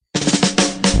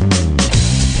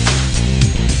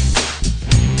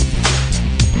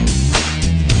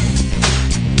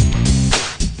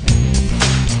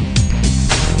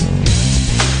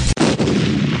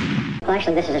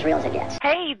this is as real as it gets.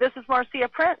 Hey, this is Marcia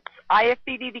Prince,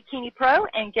 IFBB Bikini Pro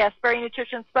and Guest Berry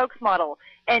Nutrition spokesmodel,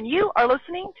 and you are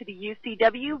listening to the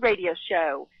UCW radio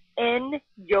show, In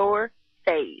Your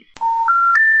Face.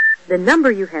 The number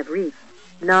you have reached,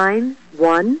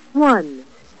 911,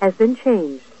 has been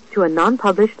changed to a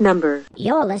non-published number.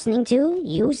 You're listening to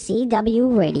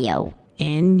UCW Radio.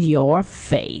 In your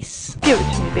face. Give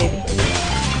it to me, baby.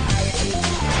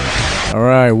 All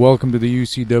right, welcome to the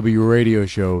UCW Radio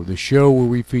Show, the show where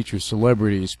we feature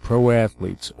celebrities, pro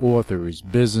athletes, authors,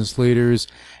 business leaders,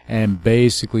 and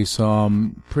basically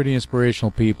some pretty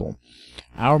inspirational people.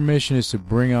 Our mission is to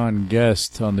bring on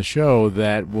guests on the show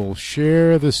that will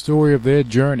share the story of their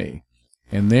journey,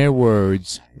 in their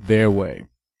words, their way.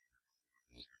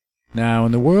 Now,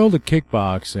 in the world of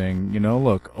kickboxing,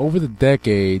 look, over the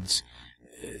decades,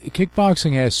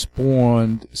 kickboxing has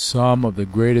spawned some of the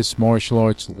greatest martial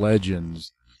arts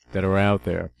legends that are out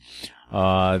there.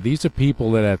 These are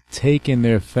people that have taken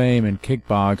their fame in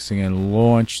kickboxing and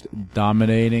launched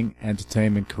dominating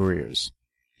entertainment careers.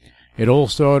 It all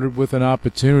started with an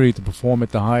opportunity to perform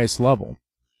at the highest level.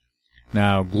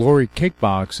 Now, Glory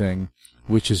Kickboxing,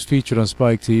 which is featured on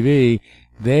Spike TV,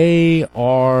 they're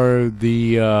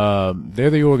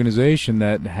the organization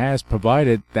that has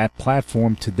provided that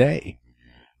platform today.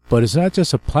 But it's not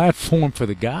just a platform for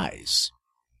the guys.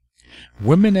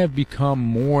 Women have become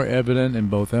more evident in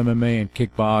both MMA and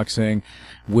kickboxing.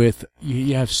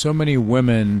 You have so many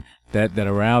women that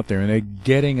are out there, and they're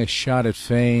getting a shot at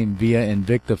fame via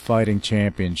Invicta Fighting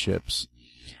Championships.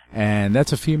 And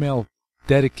that's a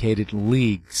female-dedicated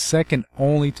league, second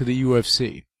only to the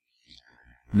UFC.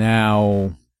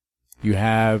 Now, you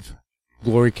have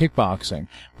Glory Kickboxing,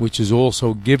 which is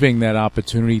also giving that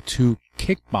opportunity to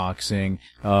kickboxing,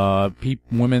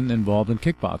 women involved in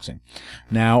kickboxing.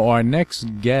 Now, our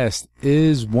next guest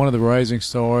is one of the rising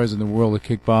stars in the world of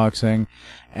kickboxing,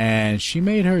 and she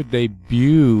made her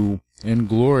debut in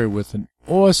Glory with an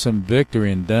awesome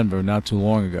victory in Denver not too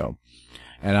long ago.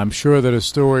 And I'm sure that her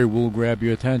story will grab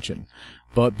your attention.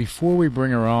 But before we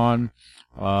bring her on,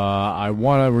 I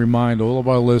want to remind all of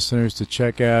our listeners to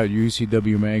check out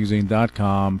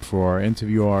UCWmagazine.com for our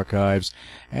interview archives,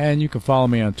 and you can follow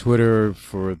me on Twitter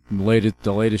for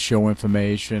the latest show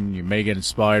information. You may get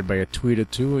inspired by a tweet or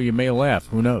two, or you may laugh.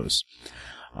 Who knows?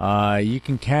 You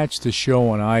can catch the show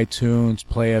on iTunes,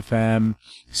 Play FM,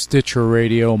 Stitcher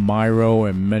Radio, Myro,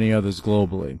 and many others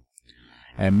globally.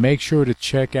 And make sure to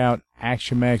check out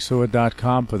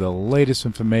ActionMaxSword.com for the latest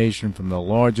information from the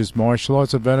largest martial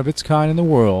arts event of its kind in the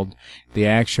world, the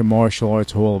Action Martial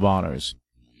Arts Hall of Honors.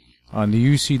 On the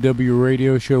UCW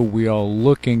Radio Show, we are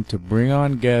looking to bring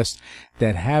on guests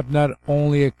that have not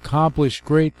only accomplished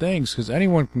great things, because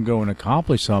anyone can go and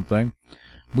accomplish something.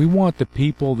 We want the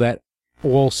people that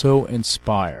also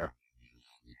inspire.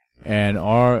 And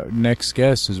our next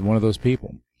guest is one of those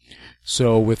people.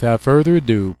 So without further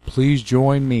ado, please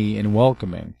join me in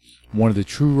welcoming one of the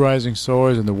true rising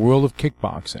stars in the world of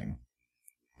kickboxing,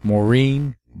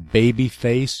 Maureen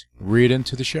Babyface Riordan,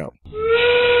 to the show.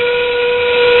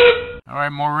 All right,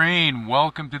 Maureen,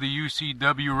 welcome to the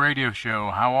UCW Radio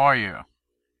Show. How are you?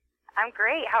 I'm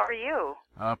great. How are you?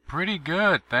 Pretty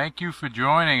good. Thank you for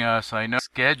joining us. I know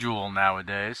schedule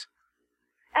nowadays.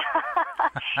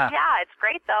 Yeah, it's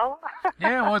great though.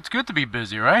 Yeah, well, it's good to be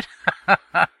busy, right?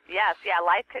 Yes, yeah,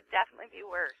 life could definitely be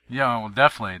worse. Yeah, well,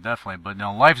 definitely. But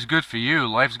life's good for you.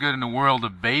 Life's good in the world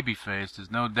of Babyface. There's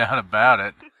no doubt about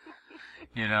it.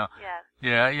 Yes.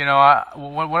 Yeah,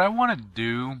 what I want to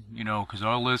do, because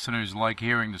our listeners like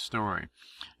hearing the story.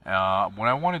 What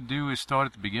I want to do is start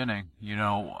at the beginning.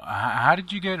 How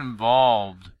did you get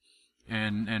involved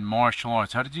in martial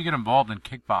arts? How did you get involved in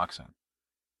kickboxing?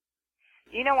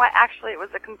 You know what? Actually, it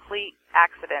was a complete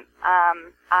accident.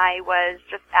 I was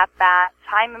just at that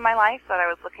time in my life that I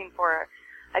was looking for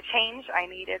a change. I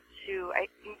didn't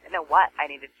know what I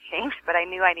needed to change, but I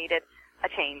knew I needed a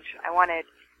change. I wanted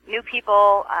new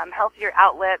people, healthier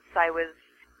outlets. I was,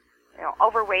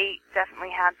 overweight,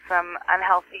 definitely had some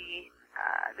unhealthy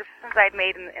decisions I'd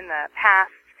made in the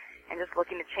past, and just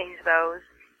looking to change those.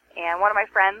 And one of my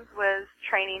friends was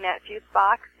training at Fuse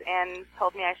Box and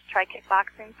told me I should try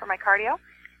kickboxing for my cardio,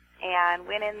 and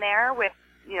went in there with,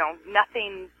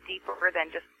 nothing deeper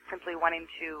than just simply wanting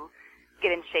to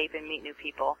get in shape and meet new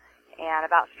people. And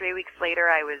about 3 weeks later,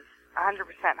 I was 100%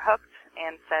 hooked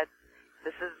and said,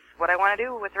 this is what I want to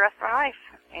do with the rest of my life,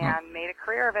 and made a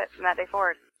career of it from that day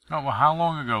forward. Oh, well, how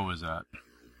long ago was that?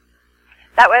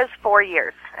 That was 4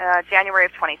 years. January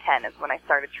of 2010 is when I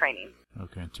started training.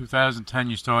 Okay, in 2010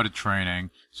 you started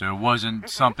training, so it wasn't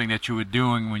something that you were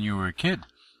doing when you were a kid.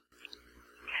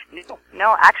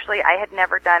 No, actually, I had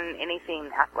never done anything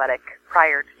athletic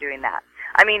prior to doing that.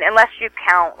 I mean, unless you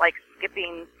count, like,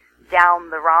 skipping down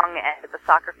the wrong end of the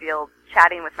soccer field,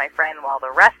 chatting with my friend while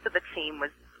the rest of the team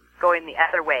was going the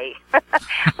other way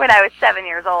when I was 7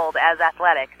 years old as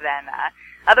athletic, then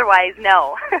otherwise,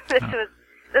 no.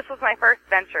 This was my first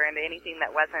venture into anything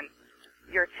that wasn't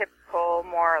your typical,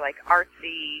 more like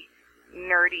artsy,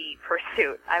 nerdy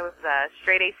pursuit. I was a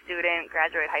straight-A student,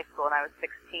 graduated high school when I was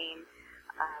 16.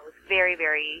 I was very,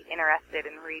 very interested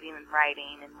in reading and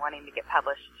writing and wanting to get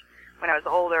published when I was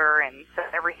older, and so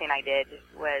everything I did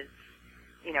was,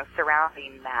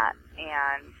 surrounding that,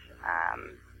 and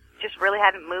just really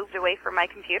hadn't moved away from my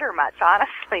computer much,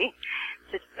 honestly,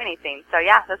 to do anything. So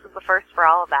yeah, this was the first for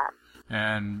all of that.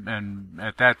 And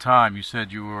at that time, you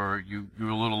said you were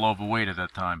a little overweight at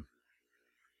that time.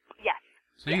 Yes.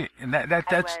 See, yes. And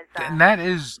that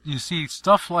is, you see,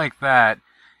 stuff like that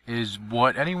is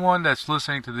what anyone that's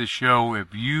listening to this show,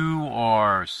 if you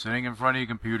are sitting in front of your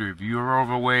computer, if you're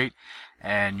overweight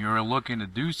and you're looking to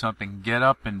do something, get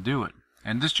up and do it.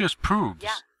 And this just proves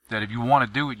that if you want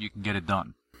to do it, you can get it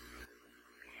done.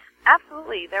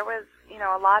 Absolutely. There was,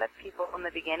 a lot of people in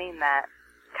the beginning that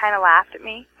kind of laughed at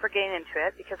me for getting into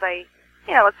it because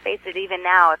let's face it, even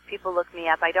now, if people look me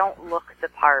up, I don't look the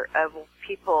part of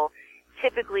people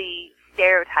typically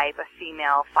stereotype a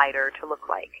female fighter to look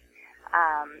like.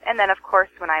 And then, of course,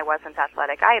 when I wasn't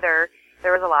athletic either,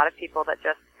 there was a lot of people that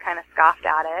just kind of scoffed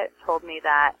at it, told me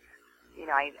that,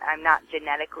 I'm not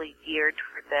genetically geared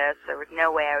toward this. There was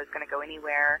no way I was going to go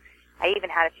anywhere. I even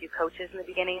had a few coaches in the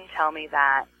beginning tell me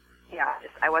that,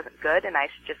 I wasn't good and I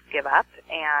should just give up.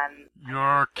 And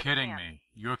You're kidding me.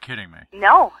 You're kidding me.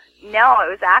 No, it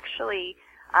was actually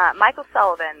Michael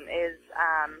Sullivan is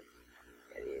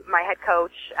my head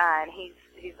coach, and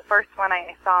he's the first one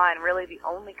I saw, and really the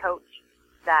only coach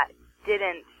that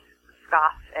didn't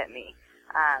scoff at me.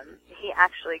 He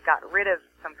actually got rid of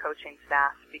some coaching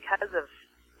staff because of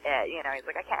it. He's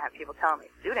like, I can't have people telling my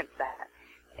students that.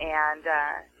 And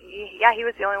he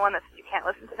was the only one that said, you can't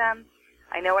listen to them.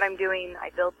 I know what I'm doing. I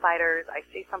build fighters. I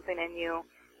see something in you.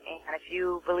 And if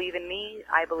you believe in me,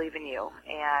 I believe in you.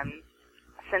 And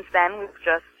since then, we've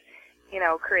just,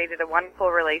 created a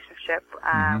wonderful relationship.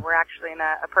 We're actually in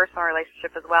a personal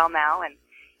relationship as well now, and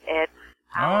it's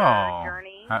our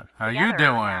journey. How you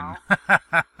doing?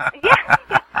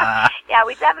 Yeah,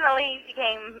 we definitely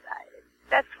became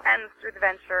best friends through the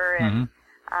venture, and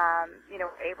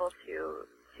were able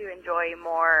to enjoy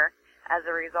more as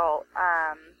a result.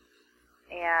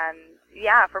 And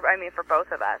yeah, for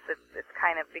both of us, it's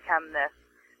kind of become this.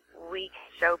 We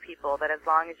show people that as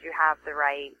long as you have the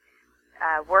right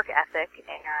work ethic,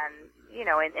 and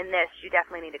in this you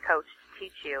definitely need a coach to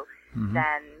teach you,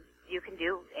 then you can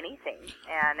do anything.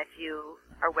 And if you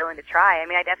are willing to try,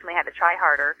 I definitely had to try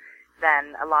harder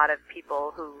than a lot of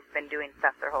people who've been doing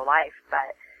stuff their whole life,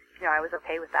 but I was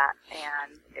okay with that,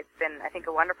 and it's been, I think,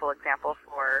 a wonderful example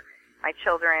for my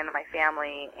children, my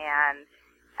family, and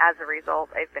as a result,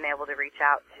 I've been able to reach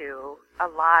out to a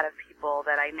lot of people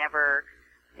that I never,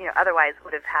 otherwise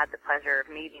would have had the pleasure of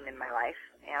meeting in my life.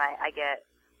 And I get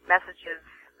messages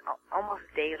almost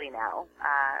daily now,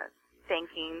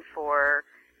 thanking for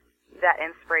that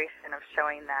inspiration of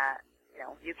showing that,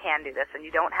 you can do this, and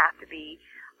you don't have to be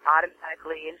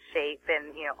automatically in shape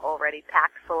and, already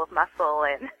packed full of muscle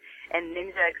and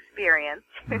ninja experience.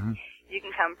 You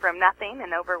can come from nothing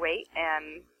and overweight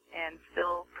and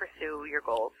still pursue your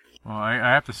goals. Well, I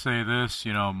have to say this,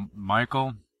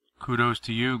 Michael, kudos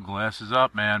to you, glasses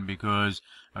up, man, because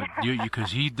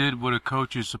because he did what a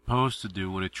coach is supposed to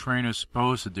do, what a trainer is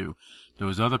supposed to do.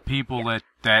 Those other people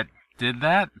that did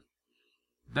that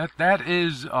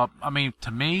is,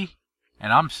 to me,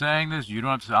 and I'm saying this, you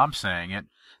don't have to, I'm saying it,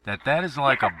 that is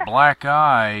like a black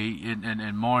eye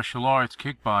in martial arts,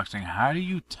 kickboxing. How do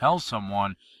you tell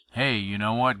someone, hey, you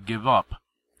know what, give up?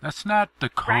 That's not the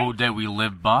code that we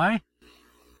live by.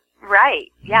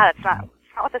 Right. Yeah, that's not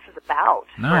what this is about.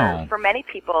 No. For many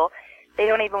people, they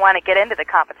don't even want to get into the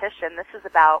competition. This is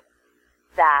about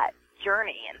that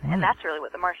journey, and that's really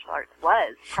what the martial arts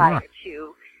was prior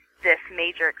to this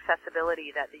major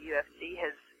accessibility that the UFC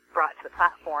has brought to the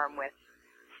platform with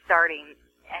starting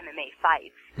MMA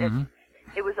fights.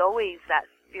 It was always that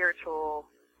spiritual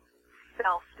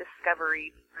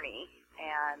self-discovery journey,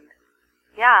 and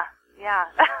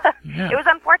it was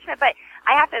unfortunate, but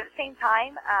I have to, at the same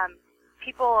time,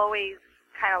 people always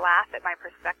kind of laugh at my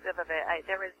perspective of it.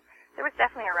 There was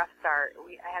definitely a rough start.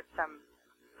 I had some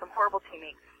horrible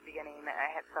teammates at the beginning. I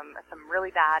had some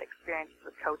really bad experiences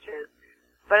with coaches.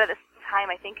 But at the same time,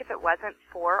 I think if it wasn't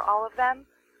for all of them,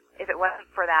 if it wasn't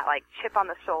for that like chip on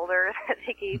the shoulder that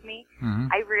they gave me,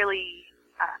 I really,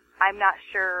 I'm not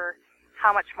sure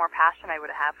how much more passion I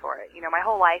would have for it. You know, my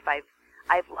whole life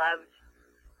I've loved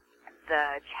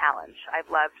the challenge. I've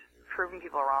loved proving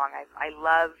people wrong. I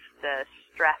love the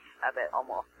stress of it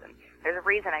almost. And there's a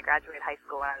reason I graduated high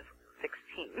school when I was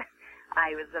 16.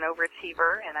 I was an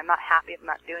overachiever, and I'm not happy if I'm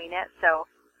not doing it. So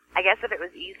I guess if it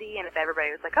was easy and if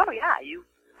everybody was like, oh, yeah, you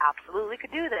absolutely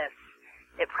could do this,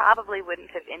 it probably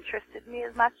wouldn't have interested me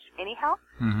as much anyhow.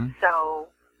 So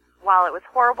while it was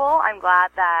horrible, I'm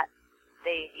glad that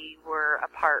they were a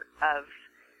part of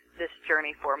this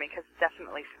journey for me, because it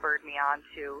definitely spurred me on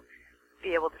to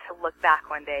be able to look back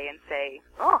one day and say,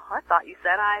 oh, I thought you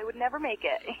said I would never make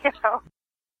it, you know?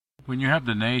 When you have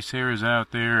the naysayers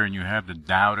out there and you have the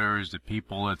doubters, the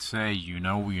people that say, you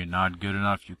know, you're not good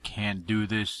enough, you can't do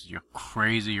this, you're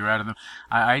crazy, you're out of them.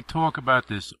 I talk about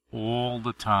this all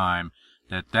the time,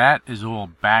 that is all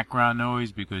background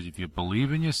noise, because if you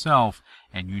believe in yourself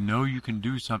and you know you can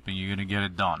do something, you're going to get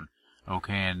it done.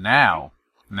 Okay, and now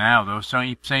those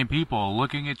same people are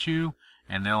looking at you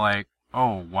and they're like,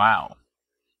 oh, wow.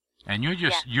 And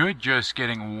you're just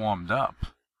getting warmed up.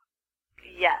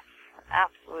 Yes,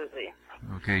 absolutely.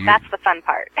 Okay, that's the fun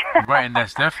part. Right, and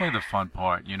that's definitely the fun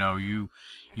part. You know, you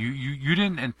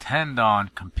didn't intend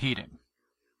on competing.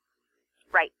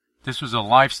 Right. This was a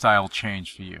lifestyle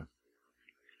change for you.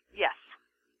 Yes.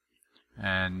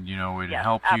 And it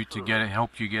helped absolutely.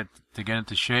 you to get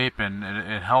into shape, and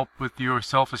it helped with your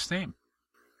self-esteem.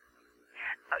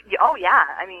 Oh yeah,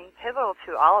 I mean, pivotal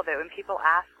to all of it. When people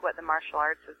ask what the martial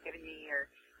arts has given me, or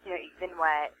even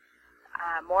what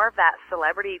more of that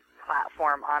celebrity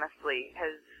platform, honestly,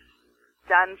 has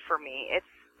done for me,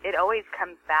 it always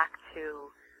comes back to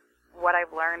what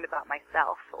I've learned about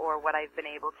myself, or what I've been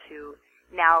able to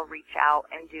now reach out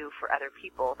and do for other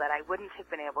people that I wouldn't have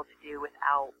been able to do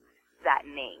without that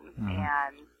name.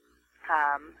 And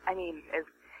I mean,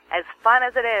 as fun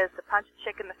as it is to punch a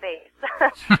chick in the face,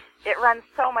 it runs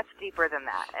so much deeper than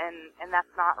that, and that's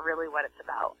not really what it's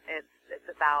about. It's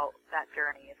about that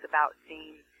journey. It's about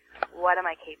seeing what am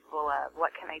I capable of,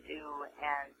 what can I do,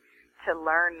 and to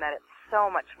learn that it's so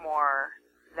much more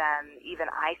than even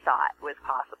I thought was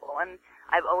possible. And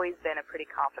I've always been a pretty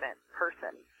confident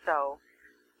person, so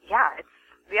yeah,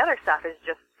 the other stuff is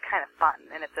just kind of fun,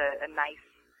 and it's a nice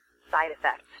side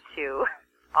effect to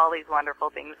all these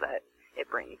wonderful things that it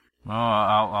brings. Well,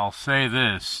 I'll say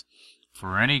this.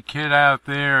 For any kid out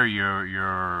there,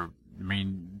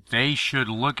 they should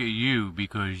look at you,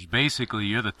 because basically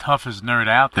you're the toughest nerd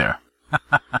out there.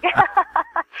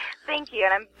 Thank you,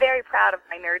 and I'm very proud of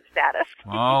my nerd status.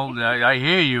 Well, I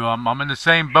hear you. I'm in the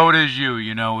same boat as you.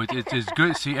 It's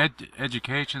good. See,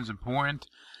 education's important.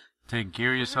 Taking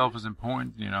care of yourself is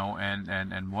important.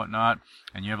 And whatnot.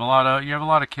 And you have a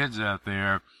lot of kids out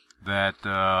there that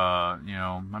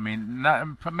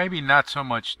maybe not so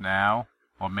much now.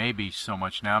 Or maybe so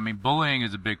much now. I mean, bullying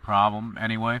is a big problem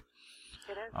anyway.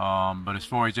 It is. But as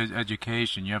far as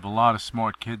education, you have a lot of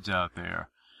smart kids out there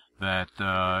that,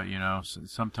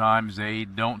 sometimes they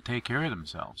don't take care of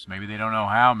themselves. Maybe they don't know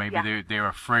how. Maybe they're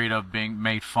afraid of being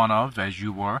made fun of, as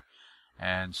you were,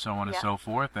 and so on and so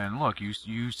forth. And look,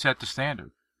 you set the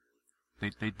standard.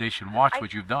 They should watch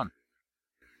what you've done.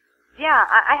 Yeah,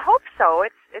 I hope so.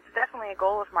 It's definitely a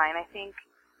goal of mine. I think,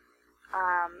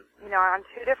 on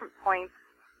two different points,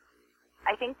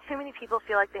 I think too many people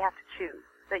feel like they have to choose,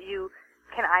 that you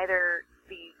can either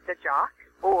be the jock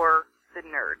or the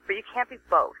nerd, but you can't be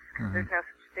both, because there's no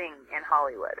such thing in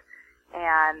Hollywood.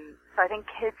 And so I think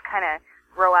kids kind of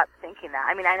grow up thinking that.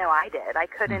 I mean, I know I did. I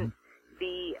couldn't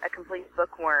be a complete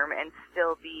bookworm and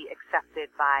still be accepted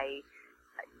by,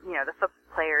 the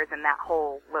football players in that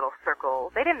whole little circle.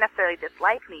 They didn't necessarily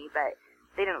dislike me, but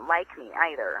they didn't like me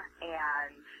either.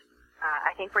 And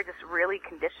I think we're just really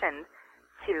conditioned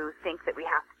to think that we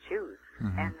have to choose.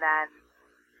 And then,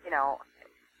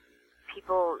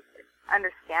 people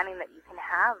understanding that you can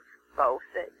have both,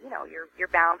 that, you're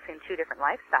balancing two different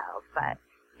lifestyles, but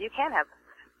you can have,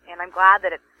 and I'm glad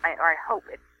that I hope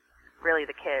it's really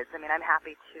the kids. I mean, I'm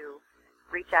happy to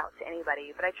reach out to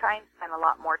anybody, but I try and spend a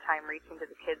lot more time reaching to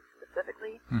the kids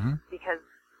specifically, because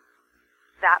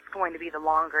that's going to be the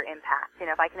longer impact.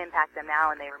 If I can impact them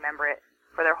now and they remember it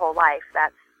for their whole life,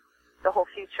 that's the whole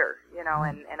future,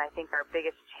 and I think our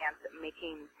biggest chance at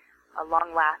making a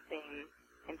long-lasting,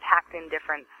 impacting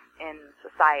difference in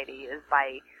society is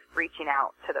by reaching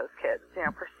out to those kids.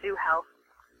 Pursue health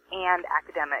and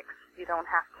academics. You don't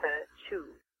have to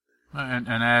choose. And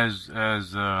as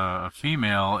a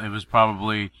female, it was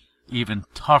probably even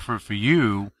tougher for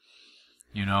you,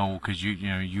 because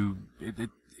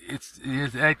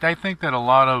I think that a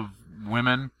lot of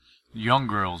women, young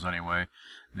girls anyway,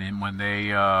 when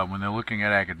they're looking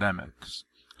at academics,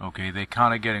 okay, they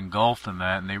kind of get engulfed in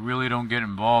that, and they really don't get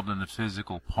involved in the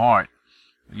physical part,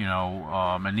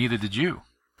 and neither did you.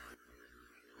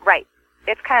 Right.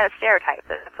 It's kind of a stereotype.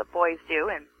 That's what boys do,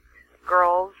 and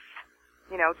girls,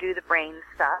 do the brain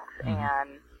stuff,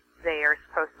 and they are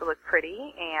supposed to look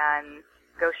pretty and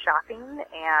go shopping,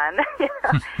 and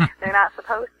they're not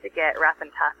supposed to get rough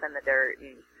and tough in the dirt.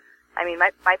 And I mean,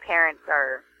 my parents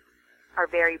are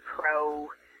very pro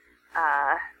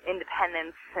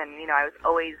independence, and I was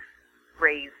always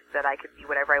raised that I could be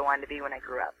whatever I wanted to be when I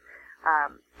grew up.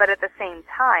 But at the same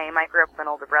time, I grew up with an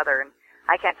older brother, and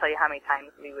I can't tell you how many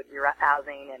times we would be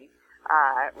roughhousing and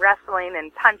wrestling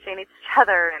and punching each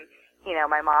other, and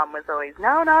my mom was always,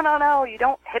 no, you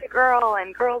don't hit a girl,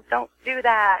 and girls don't do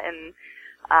that, and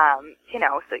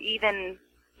so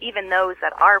even those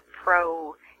that are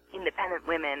pro-independent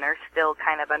women are still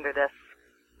kind of under this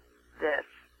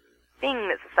thing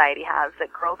that society has that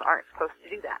girls aren't supposed to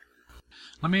do that.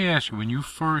 Let me ask you, when you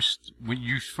first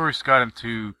got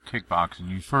into kickboxing,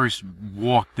 you first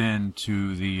walked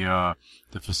into the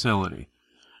facility,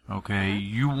 okay,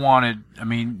 you wanted,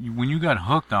 when you got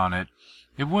hooked on it,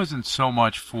 it wasn't so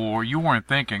much you weren't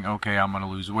thinking, okay, I'm going to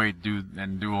lose weight, do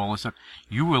all this stuff.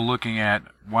 You were looking at,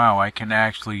 wow, I can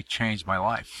actually change my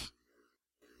life.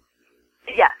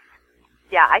 Yes.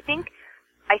 Yeah, I think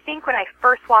when I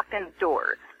first walked in the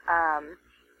doors,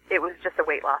 it was just a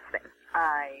weight loss thing.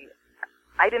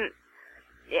 I didn't,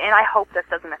 and I hope this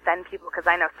doesn't offend people, because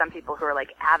I know some people who are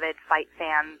like avid fight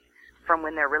fans from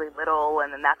when they're really little,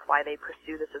 and then that's why they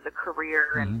pursue this as a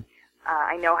career. And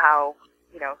I know how,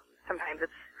 sometimes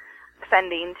it's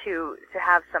offending to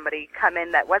have somebody come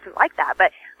in that wasn't like that.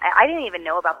 But I didn't even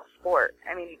know about the sport.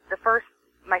 I mean,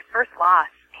 my first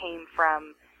loss came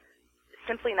from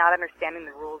simply not understanding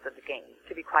the rules of the game,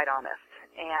 to be quite honest.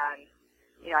 And,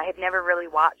 I had never really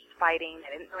watched fighting.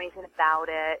 I didn't know anything about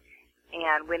it.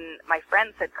 And when my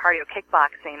friend said cardio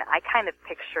kickboxing, I kind of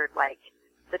pictured like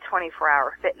the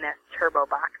 24-hour fitness turbo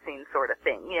boxing sort of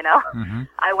thing,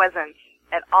 I wasn't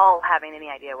at all having any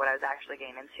idea what I was actually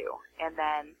getting into. And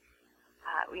then,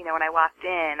 when I walked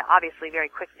in, obviously very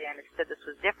quickly I understood this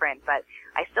was different, but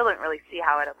I still didn't really see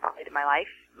how it applied to my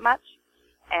life much.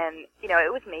 And,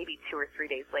 it was maybe 2 or 3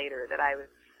 days later that I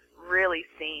was really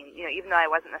seeing, even though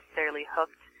I wasn't necessarily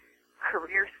hooked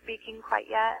career speaking quite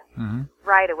yet,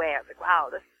 right away I was like, wow,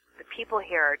 the people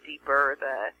here are deeper.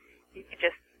 You could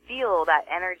just feel that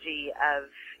energy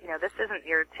of, this isn't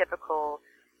your typical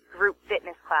group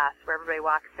fitness class where everybody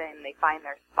walks in, they find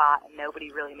their spot, and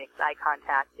nobody really makes eye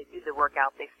contact. They do the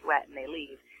workout, they sweat, and they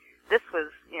leave. This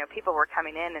was, people were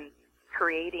coming in and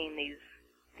creating these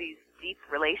deep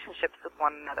relationships with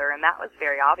one another, and that was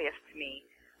very obvious to me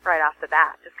right off the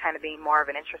bat, just kind of being more of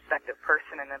an introspective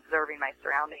person and observing my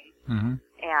surroundings.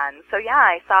 And so, yeah,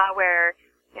 I saw where,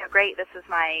 great, this is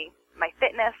my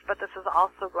fitness, but this is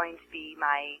also going to be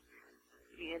my,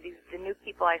 the new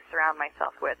people I surround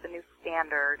myself with, the new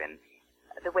standard and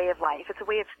the way of life. It's a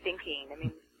way of thinking. I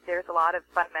mean, there's a lot of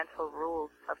fundamental rules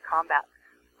of combat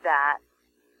that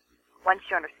once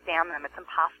you understand them, it's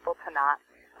impossible to not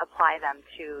apply them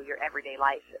to your everyday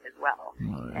life as well.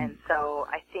 And so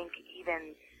I think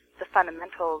even the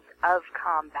fundamentals of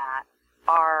combat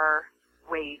are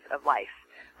ways of life.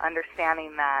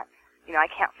 Understanding that, I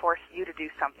can't force you to do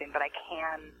something, but I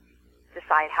can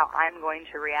decide how I'm going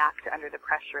to react under the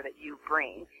pressure that you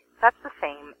bring. That's the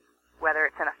same whether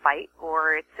it's in a fight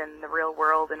or it's in the real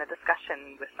world in a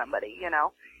discussion with somebody,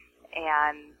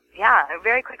 And, yeah,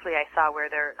 very quickly I saw where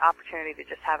their opportunity to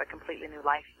just have a completely new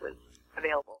life was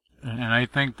available. And I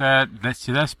think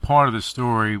that's part of the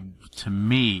story, to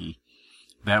me,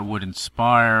 that would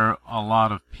inspire a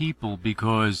lot of people,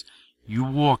 because you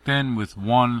walked in with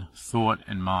one thought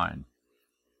in mind.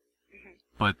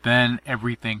 But then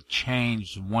everything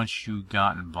changed once you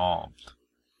got involved.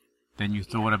 Then you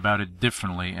thought about it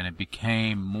differently, and it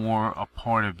became more a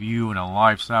part of you and a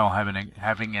lifestyle,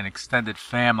 having an extended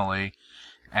family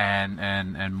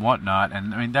and whatnot.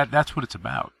 And I mean, that's what it's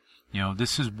about.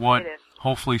 This is what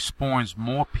hopefully spawns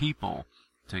more people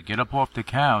to get up off the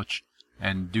couch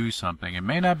and do something. It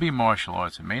may not be martial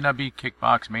arts, it may not be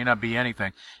kickboxing, it may not be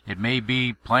anything. It may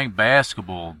be playing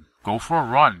basketball, go for a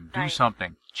run, do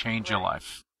something, change your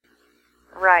life.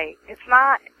 Right. It's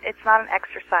not an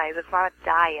exercise, it's not a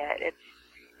diet,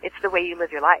 it's the way you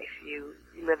live your life. You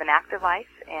live an active life,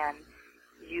 and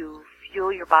you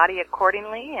fuel your body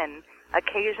accordingly, and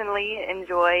occasionally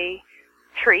enjoy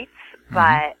treats,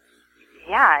 but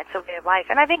yeah, it's a way of life.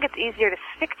 And I think it's easier to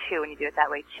stick to when you do it that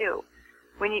way too.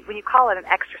 when you call it an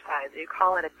exercise, or you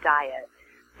call it a diet,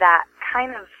 that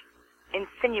kind of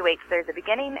insinuates there's a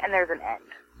beginning and there's an end.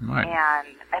 Right. And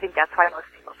I think that's why most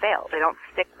people fail. They don't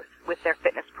stick with their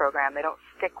fitness program. They don't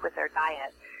stick with their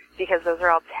diet because those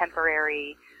are all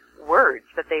temporary words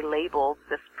that they labeled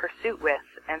this pursuit with.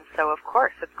 And so, of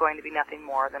course, it's going to be nothing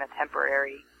more than a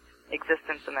temporary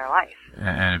existence in their life.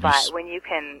 But when you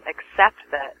can accept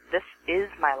that this is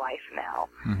my life now,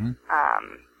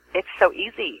 it's so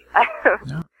easy.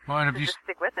 Yeah. Well, and if you just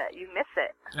stick with it, you miss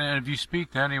it. And if you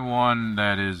speak to anyone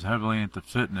that is heavily into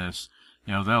fitness,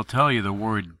 you know, they'll tell you the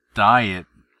word diet.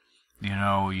 You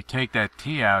know, you take that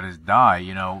T out as die.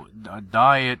 You know, a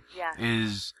diet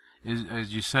is,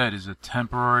 as you said, is a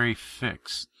temporary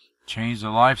fix. Change the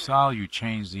lifestyle, you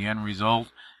change the end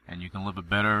result, and you can live a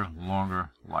better,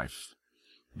 longer life.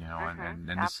 You know, and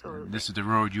this is the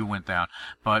road you went down.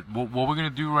 But what we're going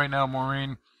to do right now,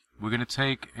 Maureen, we're going to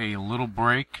take a little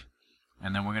break,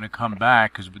 and then we're going to come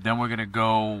back, because then we're going to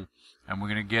go and we're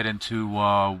going to get into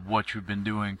what you've been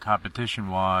doing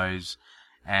competition-wise,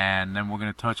 and then we're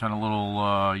going to touch on a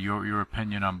little your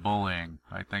opinion on bullying.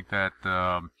 I think that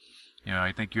you know,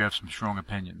 I think you have some strong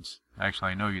opinions.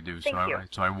 Actually, I know you do. Thank you.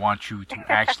 So I want you to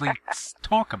actually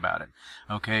talk about it.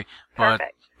 Okay?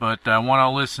 Perfect. But I want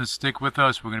our listeners to stick with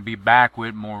us. We're going to be back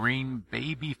with Maureen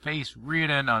Babyface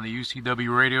Riordan on the UCW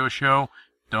radio show.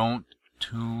 Don't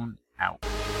tune out.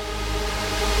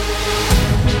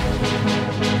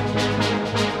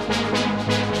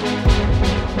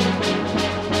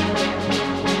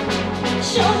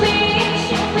 Show me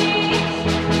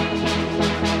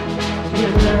your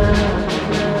love.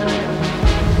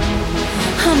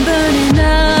 I'm burning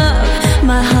up,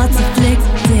 my heart's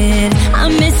afflicted. I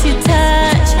miss your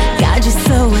touch, got you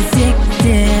so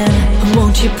addicted.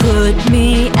 Won't you put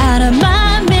me out of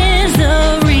my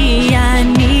misery? I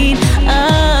need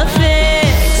a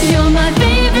fix. You're my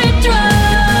favorite drug.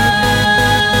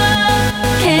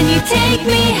 Can you take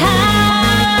me high?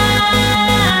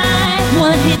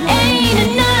 One hit ain't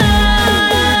enough.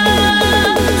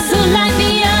 So light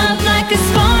me up like a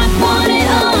spark, want it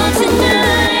all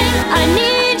tonight. I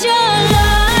need your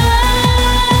love.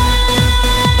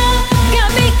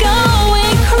 Got me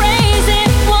going crazy.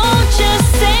 Won't you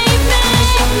save me?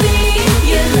 Show me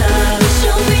your love.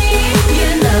 Show me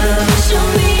your love. Show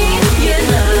me your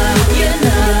love. Your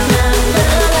love.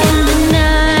 In the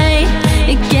night,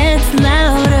 it gets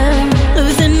louder.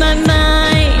 Losing my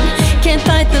mind. Can't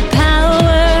fight the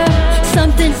power.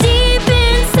 Something deep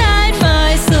inside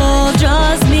my soul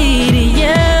draws me to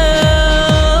you.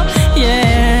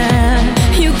 Yeah,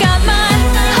 you got my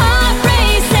heart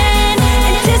racing,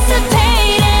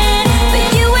 anticipating, but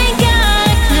you ain't got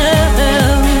a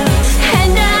clue.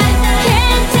 And I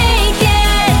can't take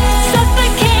it,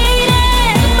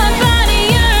 suffocating. My body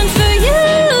yearns for you.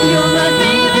 You're my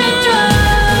favorite drug.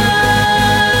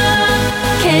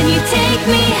 Can you take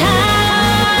me high?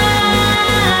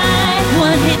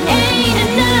 One hit ain't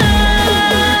enough.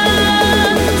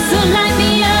 So light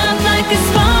me up like a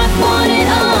spark, want it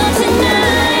all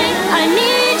tonight. I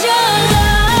need your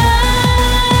love.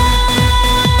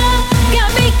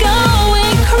 Got me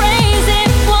going crazy.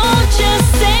 Won't you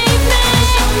save me?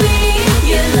 Show me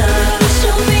your love.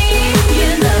 Show me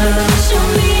your love. Show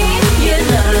me your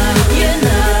love. Your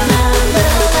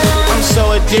love. I'm so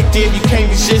addicted, you can't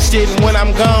resist it. And when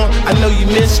I'm gone, I know you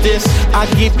miss this. I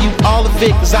give you all of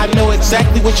it, cause I know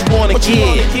exactly what you wanna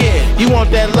get. You want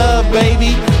that love,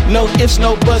 baby? No ifs,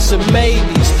 no buts, or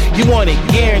maybes. You want it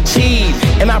guaranteed,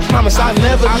 and I promise I'll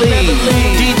never leave.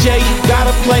 DJ, you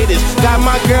gotta play this. Got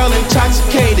my girl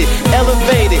intoxicated,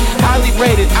 elevated, highly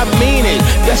rated. I mean it,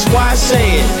 that's why I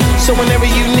say it. So whenever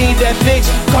you need that fix,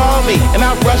 call me, and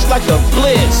I rush like a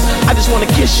blitz. I just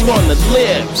wanna kiss you on the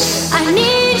lips. I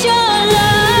need your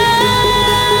love.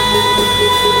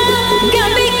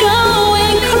 Got me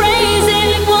going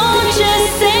crazy. Won't you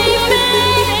save me?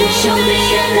 Show me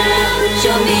your love.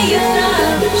 Show me your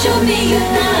love. Show me your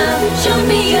love. Show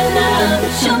me your love.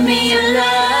 Show me your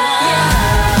love.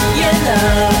 Your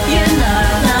love. Your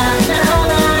love. Your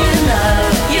love.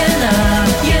 Your love.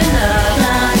 Your love. Your love.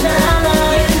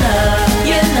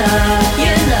 Your love.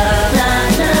 Your love.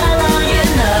 Your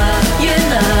love. Your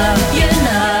love. Your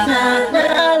love.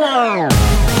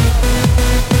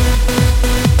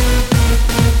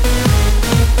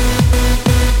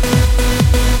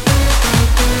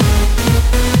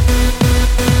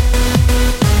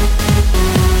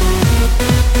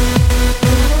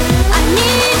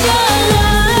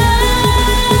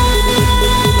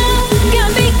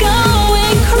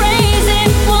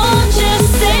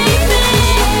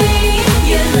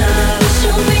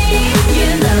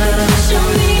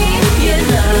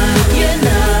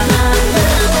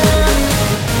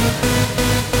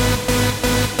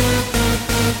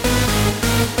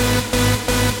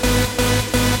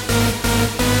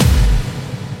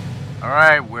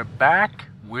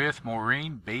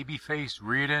 faced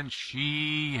Riordan.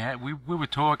 We were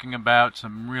talking about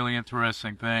some really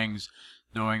interesting things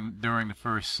during the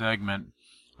first segment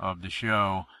of the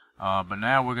show, but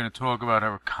now we're going to talk about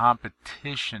our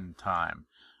competition time.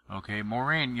 Okay,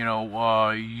 Maureen,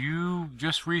 you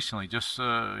just recently,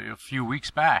 a few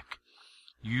weeks back,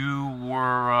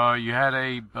 you had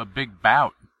a big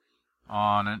bout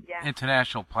on an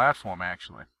international platform,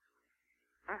 actually.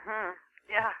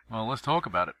 Yeah. Well, let's talk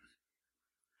about it.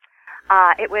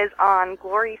 It was on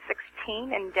Glory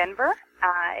 16 in Denver.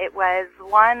 It was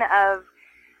one of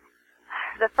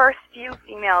the first few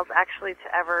females actually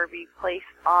to ever be placed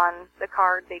on the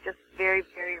card. They just very,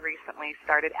 very recently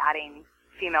started adding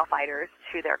female fighters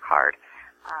to their card.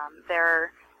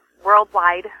 Their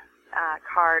worldwide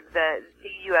card, the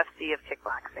UFC of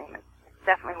kickboxing. It's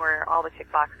definitely where all the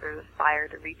kickboxers aspire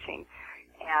to reaching.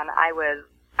 And I was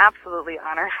absolutely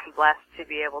honored and blessed to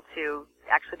be able to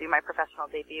actually do my professional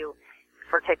debut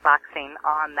for kickboxing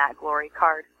on that Glory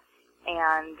card.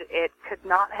 And it could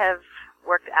not have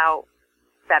worked out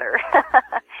better.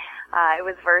 It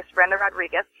was versus Brenda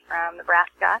Rodriguez from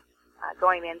Nebraska.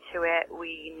 Going into it,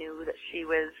 we knew that she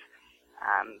was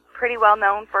pretty well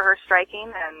known for her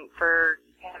striking and for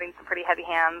having some pretty heavy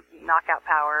hands, knockout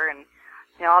power, and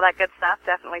all that good stuff.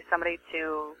 Definitely somebody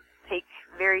to take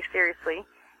very seriously.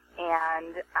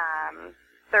 And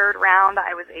third round,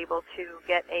 I was able to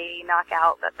get a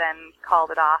knockout that then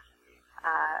called it off.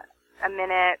 A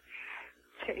minute,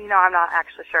 I'm not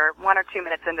actually sure, 1 or 2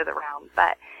 minutes into the round,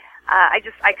 but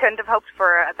I couldn't have hoped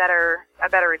for a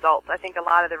better result. I think a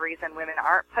lot of the reason women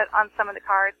aren't put on some of the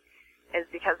cards is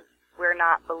because we're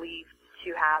not believed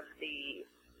to have the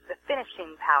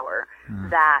finishing power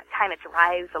that kind of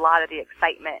drives a lot of the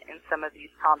excitement in some of these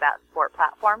combat sport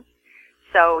platforms.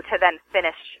 So to then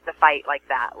finish the fight like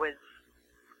that was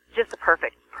just a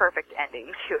perfect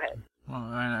ending to it. Well,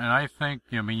 and I think,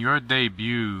 your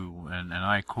debut, and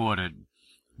I caught it,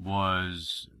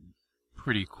 was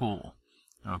pretty cool.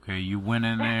 Okay, you went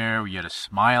in there, you had a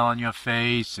smile on your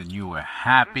face, and you were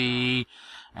happy,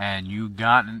 and you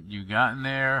got in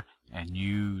there, and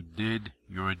you did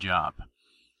your job.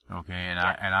 Okay, and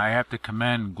I have to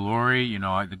commend Glory.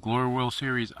 The Glory World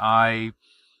Series. I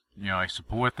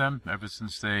support them ever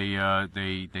since they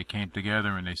came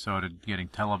together and they started getting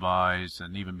televised,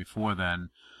 and even before then,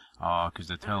 because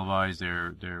they're televised,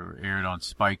 they're aired on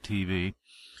Spike TV,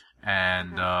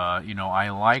 and I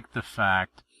like the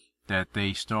fact that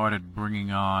they started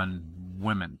bringing on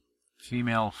women,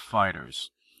 female fighters,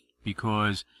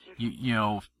 because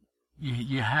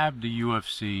you have the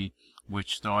UFC,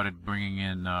 which started bringing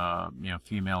in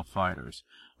female fighters.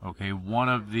 Okay, one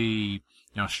of the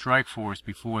Strikeforce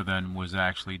before then was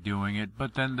actually doing it,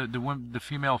 but then the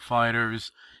female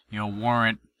fighters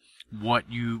weren't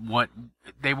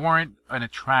they weren't an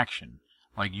attraction.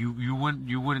 Like you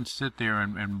wouldn't sit there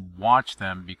and watch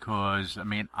them, because I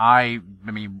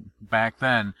mean back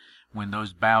then when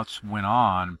those bouts went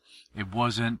on, it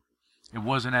wasn't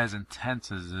as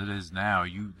intense as it is now.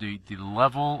 The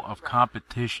level of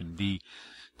competition, the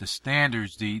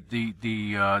standards,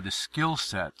 the skill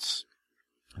sets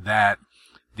that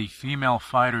the female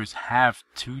fighters have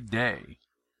today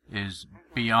is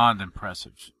beyond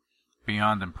impressive.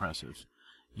 Beyond impressive.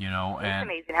 It's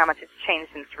amazing how much it's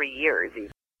changed in 3 years.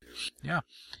 Yeah,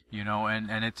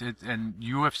 and it's and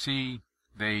UFC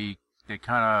they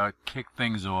kind of kick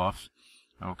things off,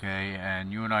 okay.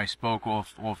 And you and I spoke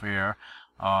off air,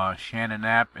 Shannon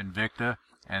Knapp, Invicta,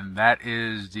 and that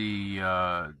is the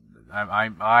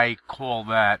I call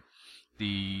that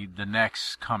the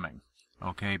next coming,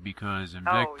 okay, because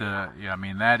Invicta,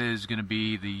 that is going to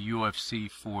be the UFC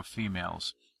for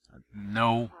females.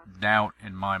 No doubt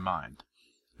in my mind.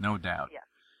 No doubt. Yes.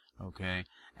 Okay.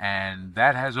 And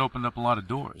that has opened up a lot of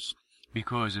doors,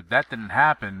 because if that didn't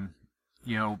happen,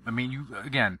 you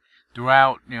again,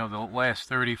 throughout, the last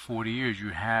 30, 40 years, you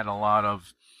had a lot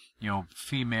of,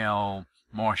 female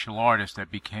martial artists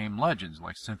that became legends,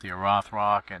 like Cynthia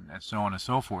Rothrock and so on and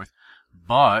so forth.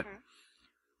 But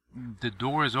the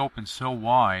door is open so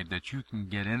wide that you can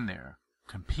get in there,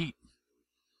 compete,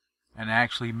 and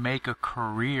actually make a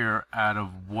career out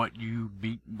of what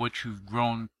you've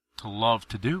grown to love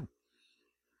to do.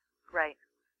 Right.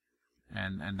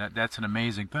 And that's an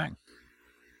amazing thing.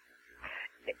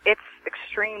 It's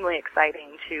extremely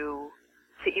exciting to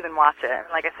even watch it. And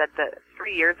like I said,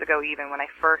 3 years ago, even when I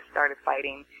first started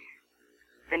fighting,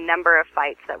 the number of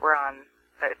fights that were on,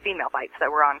 female fights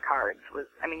that were on cards was,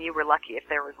 you were lucky if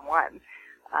there was one.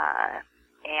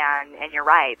 And you're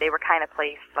right, they were kind of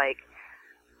placed like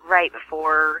right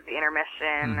before the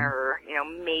intermission, or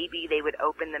maybe they would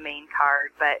open the main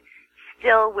card, but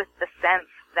still with the sense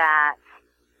that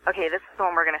okay, this is the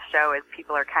one we're going to show as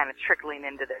people are kind of trickling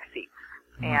into their seats.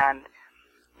 And,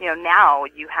 now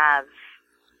you have,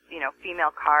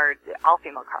 female cards, all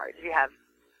female cards. You have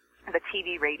the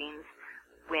TV ratings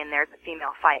when there's a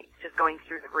female fight just going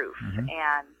through the roof.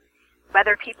 And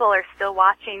whether people are still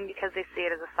watching because they see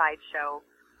it as a sideshow,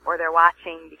 or they're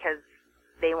watching because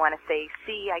they want to say,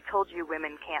 see, I told you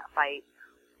women can't fight,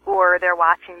 or they're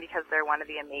watching because they're one of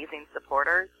the amazing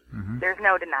supporters, there's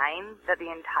no denying that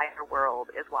the entire world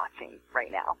is watching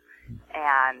right now.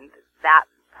 And that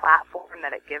platform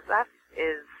that it gives us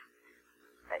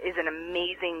is an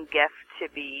amazing gift to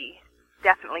be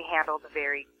definitely handled a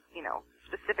very,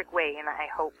 specific way, and I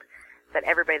hope that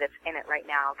everybody that's in it right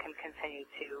now can continue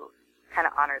to kind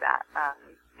of honor that.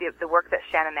 The work that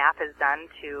Shannon Knapp has done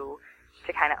to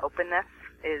kind of open this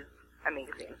is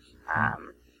amazing.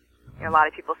 A lot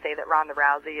of people say that Ronda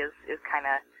Rousey is kind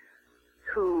of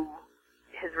who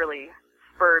has really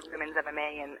spurred women's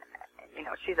MMA, and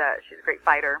she's a great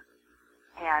fighter,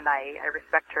 and I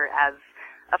respect her as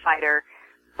a fighter.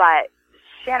 But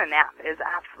Shannon Knapp is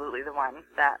absolutely the one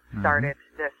that started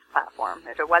this platform.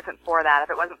 If it wasn't for that, if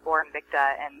it wasn't for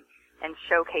Invicta and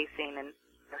showcasing and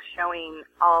showing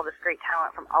all this great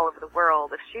talent from all over the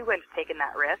world, if she wouldn't have taken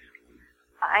that risk,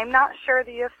 I'm not sure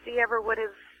the UFC ever would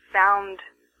have found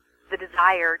the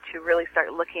desire to really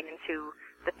start looking into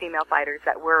the female fighters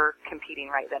that were competing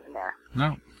right then and there.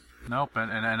 Nope,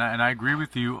 and I agree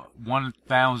with you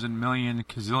 1,000 million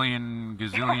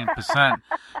gazillion percent,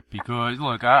 because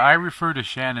look, I refer to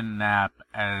Shannon Knapp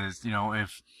as,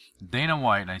 if Dana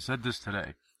White, and I said this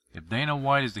today, if Dana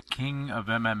White is the king of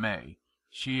MMA,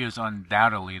 she is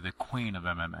undoubtedly the queen of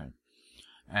MMA.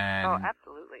 And, oh,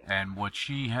 absolutely. And what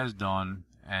she has done,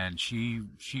 and she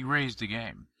raised the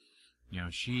game.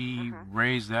 She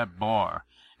raised that bar.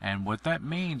 And what that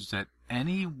means that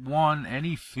any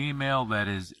female that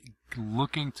is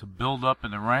looking to build up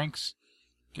in the ranks,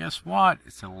 guess what?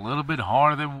 It's a little bit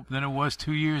harder than it was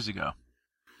 2 years ago.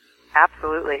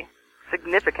 Absolutely.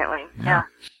 Significantly. Yeah.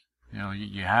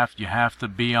 You have to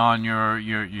be on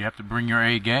you have to bring your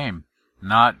A game,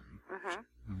 not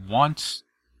once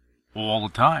all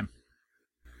the time.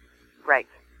 Right.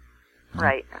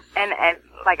 Right. And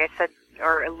like I said,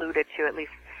 or alluded to at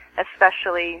least,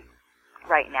 especially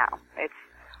right now. It's,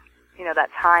 that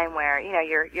time where,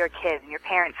 you're a kid and your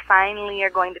parents finally are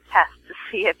going to test to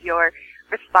see if you're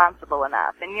responsible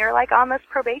enough. And you're like on this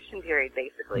probation period,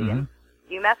 basically. And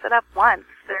you mess it up once,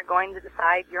 they're going to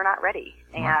decide you're not ready.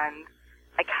 And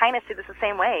I kind of see this the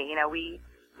same way.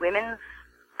 Women's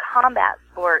combat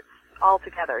sports all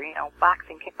together,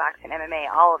 boxing, kickboxing, MMA,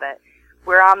 all of it.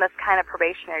 We're on this kind of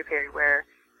probationary period where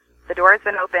the door has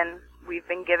been open. We've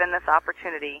been given this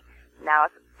opportunity. Now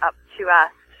it's up to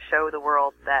us to show the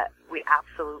world that we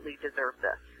absolutely deserve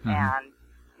this, and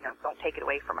don't take it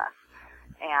away from us.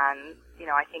 And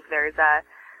I think there's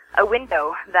a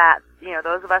window that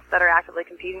those of us that are actively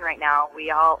competing right now,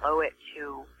 we all owe it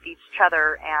to each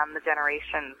other and the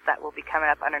generations that will be coming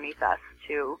up underneath us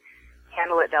to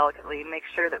handle it delicately, make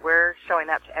sure that we're showing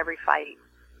up to every fight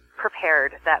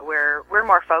prepared, that we're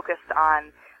more focused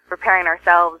on preparing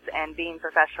ourselves and being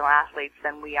professional athletes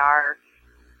than we are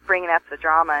bringing up the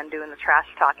drama and doing the trash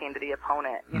talking to the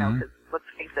opponent. Because let's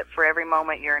face it, for every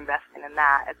moment you're investing in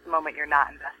that, it's the moment you're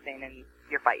not investing in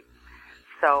your fight.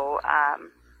 So,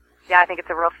 I think it's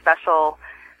a real special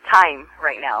time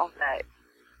right now that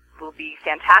will be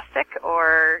fantastic,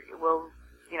 or will,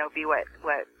 be what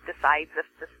decides if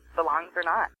this belongs or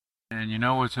not.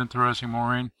 And what's interesting,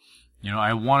 Maureen?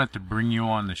 I wanted to bring you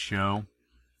on the show.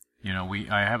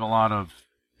 I have a lot of,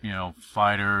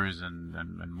 fighters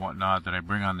and whatnot that I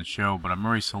bring on the show, but I'm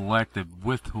very selective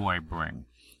with who I bring.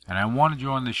 And I wanted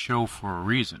you on the show for a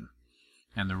reason.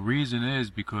 And the reason is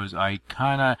because I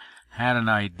kind of had an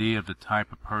idea of the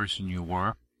type of person you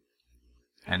were.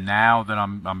 And now that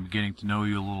I'm getting to know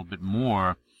you a little bit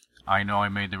more, I know I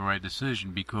made the right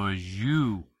decision, because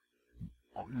you,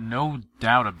 no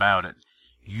doubt about it,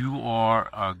 you are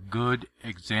a good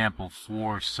example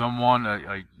for someone,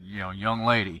 a young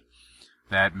lady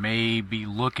that may be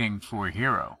looking for a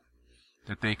hero,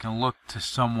 that they can look to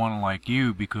someone like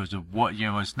you because of what,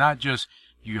 it's not just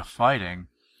you fighting,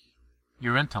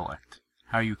 your intellect,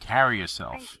 how you carry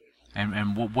yourself,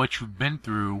 and what you've been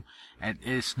through. And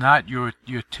it's not your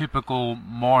typical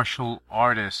martial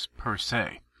artist per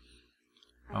se.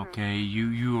 Okay,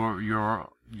 you're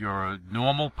a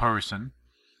normal person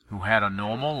who had a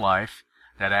normal life,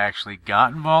 that actually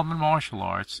got involved in martial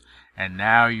arts, and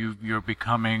now you're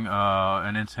becoming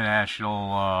an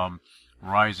international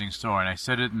rising star. And I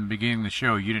said it in the beginning of the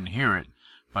show, you didn't hear it,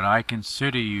 but I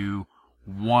consider you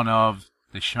one of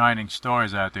the shining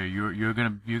stars out there. You're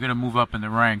gonna move up in the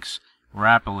ranks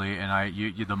rapidly, and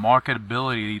the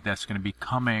marketability that's going to be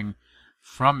coming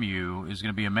from you is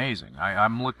going to be amazing.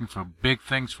 I'm looking for big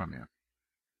things from you.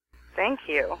 Thank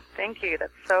you.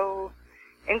 That's so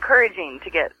encouraging to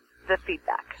get the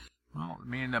feedback. Well, I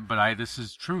mean, but this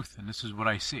is truth, and this is what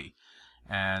I see,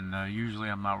 and usually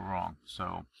I'm not wrong.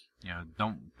 So,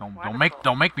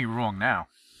 don't make me wrong now.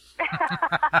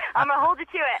 I'm gonna hold you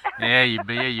to it. Yeah,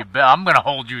 you bet. I'm gonna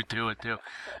hold you to it too.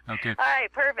 Okay. All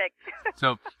right, perfect.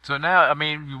 So now, I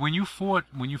mean, when you fought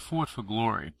for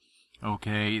Glory,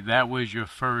 okay, that was your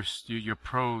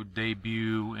pro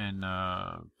debut in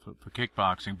for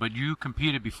kickboxing, but you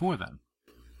competed before then.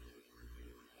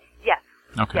 Yes.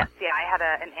 Okay. Yes, yeah, I had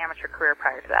an amateur career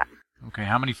prior to that. Okay,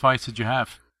 how many fights did you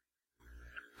have?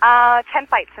 10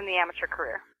 fights in the amateur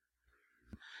career.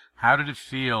 How did it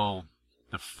feel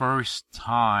the first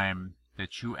time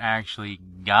that you actually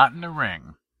got in the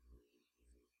ring?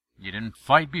 You didn't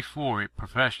fight before it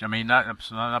professionally. I mean,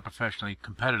 not professionally,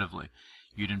 competitively.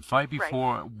 You didn't fight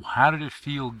before. Right. How did it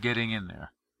feel getting in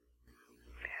there?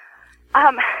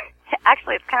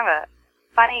 Actually, it's kind of a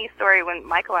funny story when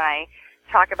Michael and I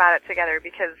talk about it together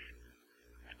because,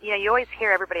 you always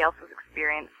hear everybody else's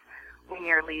experience when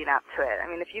you're leading up to it. I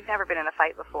mean, if you've never been in a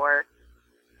fight before,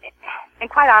 and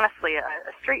quite honestly, a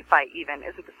street fight even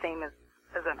isn't the same as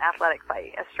an athletic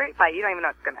fight. A street fight, you don't even know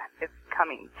it's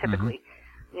coming, typically.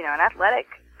 Mm-hmm. An athletic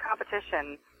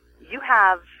competition, you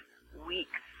have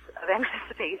weeks of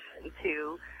anticipation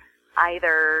to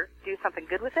either do something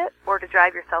good with it or to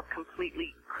drive yourself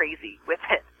completely crazy with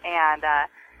it. And,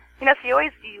 so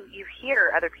you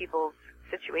hear other people's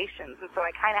situations, and so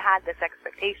I kind of had this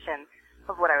expectation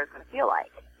of what I was going to feel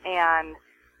like. And,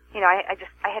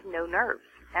 I had no nerves.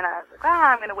 And I was like,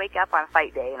 I'm going to wake up on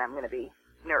fight day and I'm going to be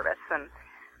nervous. And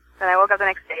then I woke up the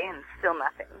next day and still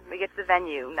nothing. We get to the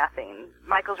venue, nothing.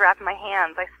 Michael's wrapping my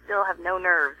hands. I still have no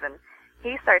nerves. And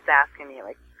he starts asking me,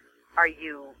 like, are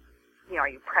you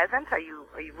present? Are you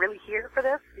really here for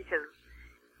this? Because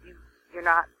you're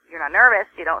not nervous.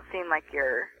 You don't seem like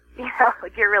you're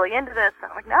really into this. And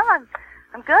I'm like, no,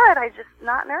 I'm good. I'm just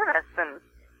not nervous. And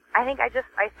I think I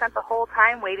spent the whole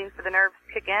time waiting for the nerves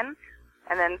to kick in.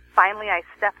 And then finally I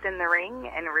stepped in the ring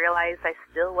and realized I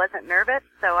still wasn't nervous,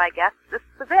 so I guess this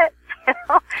was it.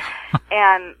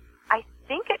 And I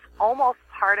think it's almost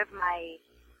part of my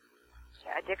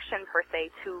addiction, per se,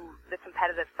 to the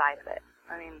competitive side of it.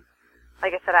 I mean,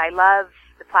 like I said, I love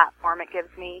the platform it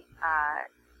gives me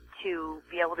to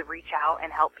be able to reach out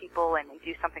and help people and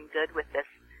do something good with this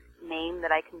name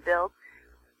that I can build.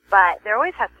 But there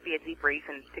always has to be a deep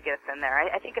reason to get us in there.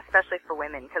 I think especially for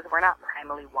women, because we're not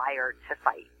primarily wired to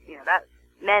fight. That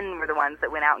men were the ones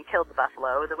that went out and killed the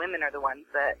buffalo. The women are the ones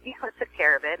that, took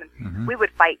care of it. And mm-hmm. we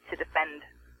would fight to defend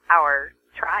our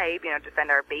tribe, defend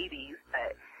our babies.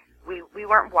 But we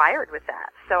weren't wired with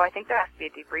that. So I think there has to be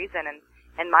a deep reason.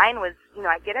 And mine was,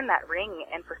 I get in that ring,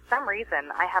 and for some reason,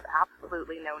 I have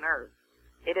absolutely no nerves.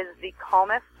 It is the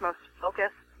calmest, most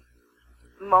focused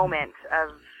moment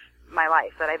of my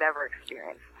life that I've ever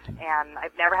experienced, and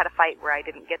I've never had a fight where I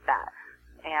didn't get that.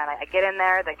 And I get in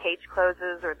there, the cage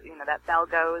closes, or that bell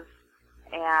goes,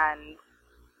 and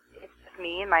it's just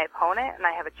me and my opponent, and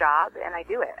I have a job, and I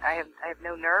do it. I have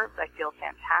no nerves. I feel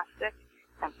fantastic.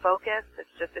 I'm focused.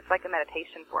 It's like a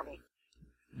meditation for me.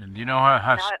 And do you know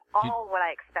how not at all what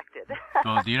I expected.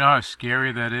 Well, do you know how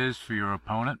scary that is for your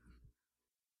opponent?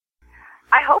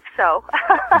 I hope so.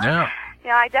 Yeah.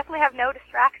 I definitely have no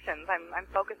distractions. I'm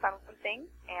focused on one thing,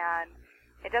 and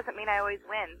it doesn't mean I always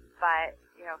win, but,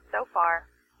 so far,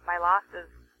 my losses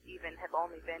even have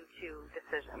only been to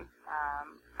decision.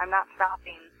 I'm not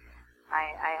stopping.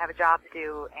 I have a job to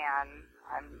do, and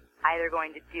I'm either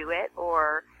going to do it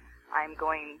or I'm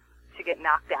going to get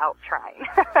knocked out trying.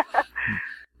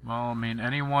 Well, I mean,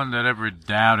 anyone that ever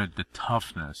doubted the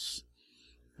toughness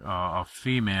of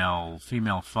female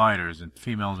fighters and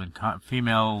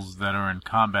females that are in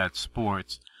combat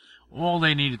sports, all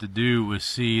they needed to do was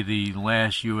see the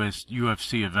last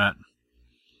UFC event.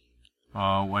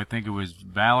 I think it was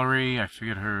Valerie. I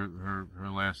forget her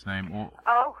last name.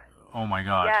 Oh my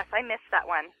God. Yes, I missed that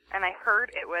one, and I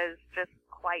heard it was just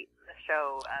quite a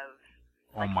show of.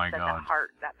 Like oh my you said, God. That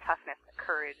heart, that toughness, that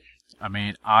courage. I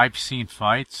mean, I've seen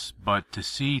fights, but to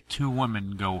see two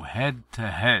women go head to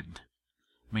head,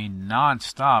 I mean,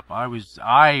 nonstop.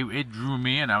 It drew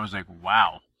me in. I was like,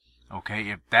 wow. Okay,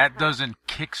 if that doesn't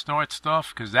kickstart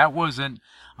stuff, because that wasn't,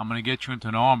 I'm going to get you into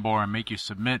an armbar and make you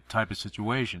submit type of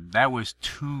situation. That was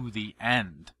to the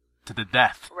end, to the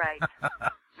death. Right.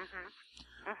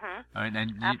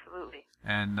 And absolutely.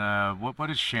 And what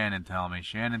did Shannon tell me?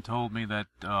 Shannon told me that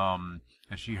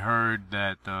and she heard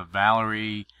that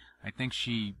Valerie, I think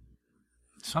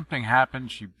something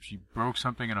happened. She broke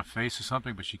something in her face or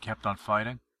something, but she kept on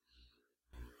fighting.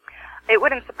 It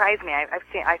wouldn't surprise me.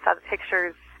 I saw the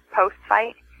pictures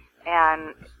post-fight,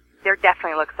 and there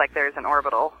definitely looks like there's an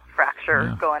orbital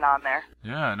fracture going on there.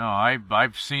 Yeah, no,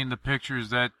 I've seen the pictures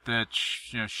that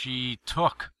she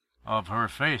took of her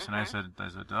face, and I said,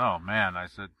 oh man, I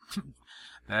said,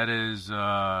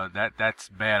 that's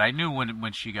bad. I knew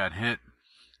when she got hit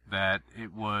that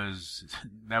that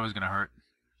was gonna hurt.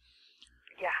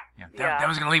 Yeah. That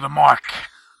was gonna leave a mark.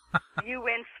 You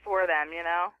wince for them, you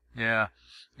know. Yeah,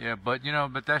 but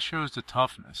that shows the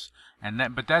toughness,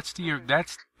 but that's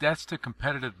the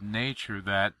competitive nature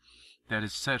that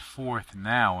is set forth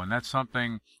now, and that's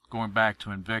something going back to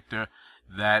Invicta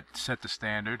that set the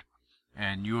standard,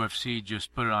 and UFC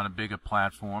just put it on a bigger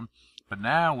platform. But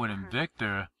now with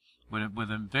Invicta, with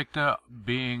Invicta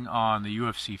being on the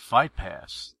UFC Fight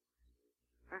Pass,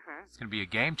 it's going to be a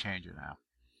game changer now.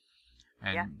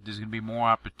 And there's going to be more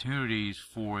opportunities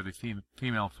for the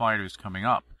female fighters coming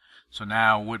up. So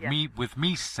now, with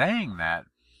me saying that,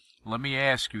 let me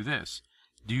ask you this.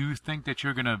 Do you think that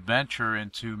you're going to venture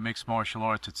into mixed martial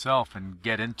arts itself and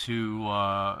get into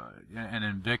an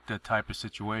Invicta type of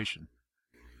situation?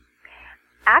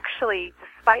 Actually,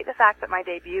 despite the fact that my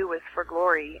debut was for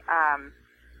Glory,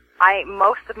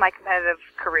 most of my competitive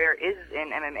career is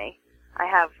in MMA.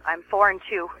 I'm 4-2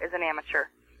 as an amateur,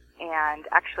 and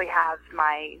actually have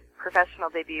my professional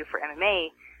debut for MMA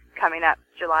coming up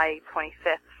July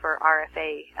 25th for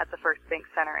RFA at the First Bank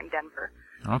Center in Denver.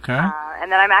 Okay.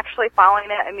 And then I'm actually following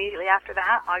it immediately after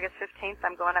that. August 15th,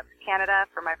 I'm going up to Canada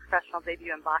for my professional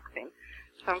debut in boxing.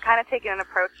 So I'm kind of taking an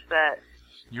approach that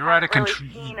you're out of control.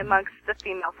 Really seen amongst the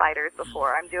female fighters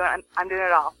before. I'm doing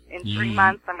it all. In 3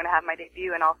 months, I'm going to have my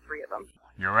debut in all 3 of them.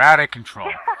 You're out of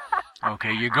control.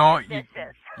 Okay, you're going.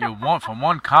 You want from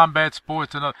one combat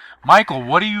sport to another. Michael,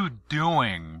 what are you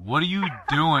doing? What are you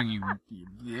doing?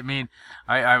 I mean,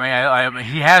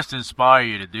 he has to inspire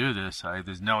you to do this.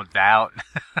 There's no doubt.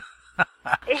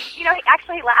 He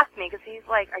laughed at me because he's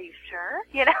like, "Are you sure?"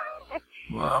 You know.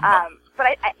 Well, but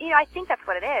I think that's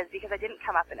what it is because I didn't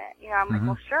come up in it. You know, I'm like,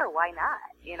 well, sure, why not?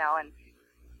 You know, and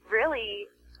really,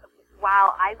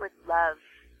 while I would love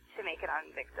to make it on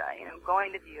Invicta, you know,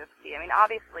 going to the UFC. I mean,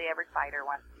 obviously every fighter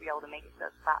wants to be able to make it to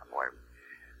those platforms.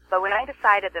 But when I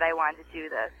decided that I wanted to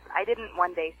do this, I didn't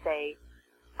one day say,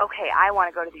 okay, I want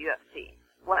to go to the UFC.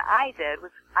 What I did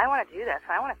was, I want to do this,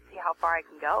 and I want to see how far I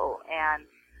can go. And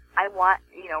I want,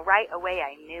 right away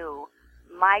I knew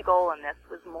my goal in this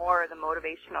was more the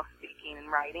motivational speaking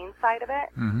and writing side of it.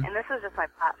 Mm-hmm. And this was just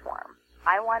my platform.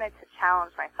 I wanted to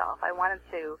challenge myself. I wanted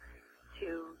to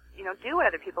do what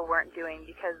other people weren't doing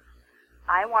because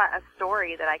I want a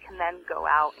story that I can then go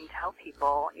out and tell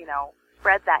people,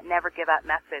 spread that never give up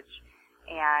message.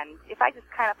 And if I just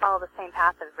kind of follow the same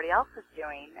path that everybody else is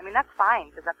doing, I mean, that's fine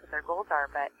because that's what their goals are.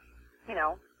 But,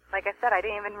 like I said, I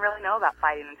didn't even really know about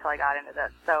fighting until I got into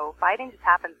this. So fighting just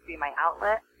happens to be my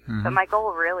outlet. Mm-hmm. But my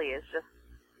goal really is just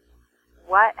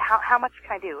how much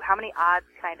can I do? How many odds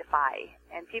can I defy?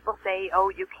 And people say, oh,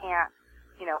 you can't,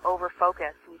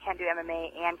 over-focus, and you can't do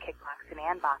MMA and kickboxing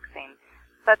and boxing.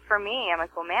 But for me, I'm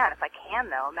like, well, man, if I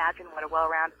can, though, imagine what a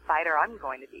well-rounded fighter I'm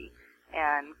going to be.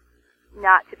 And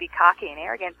not to be cocky and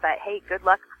arrogant, but, hey, good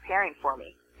luck preparing for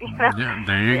me. Yeah,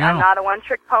 there you go. I'm not a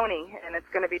one-trick pony, and it's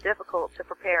going to be difficult to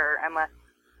prepare unless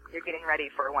you're getting ready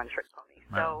for a one-trick pony.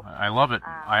 So I love it.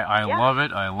 I love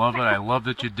it. I love it. I love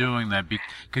that you're doing that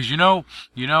because, it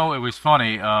was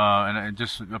funny, and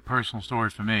just a personal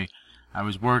story for me. I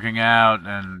was working out,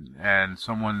 and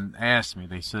someone asked me,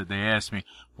 they asked me,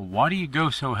 well, why do you go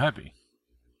so heavy?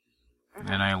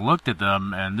 Mm-hmm. And I looked at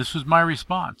them, and this was my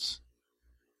response.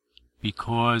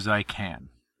 Because I can.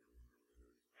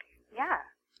 Yeah,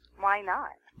 why not?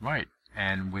 Right.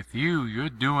 And with you're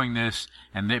doing this,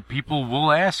 and that people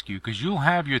will ask you, because you'll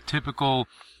have your typical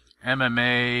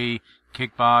MMA,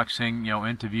 kickboxing,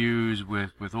 interviews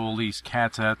with all these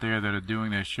cats out there that are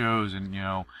doing their shows, and,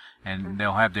 and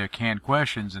they'll have their canned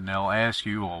questions, and they'll ask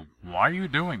you, well, why are you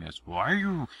doing this? Why are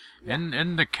you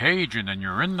in the cage, and then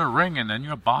you're in the ring, and then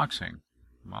you're boxing?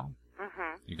 Well,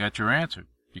 you got your answer,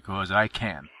 because I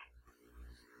can.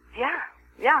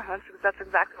 Yeah, that's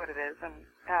exactly what it is, and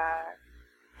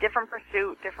different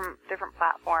pursuit, different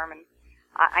platform, and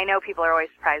I know people are always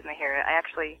surprised when they hear it. I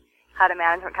actually had a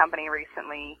management company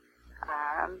recently,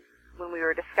 when we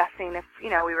were discussing if, we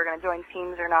were going to join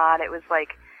teams or not. It was like,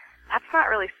 that's not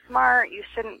really smart. You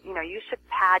shouldn't, you should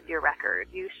pad your record.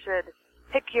 You should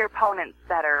pick your opponents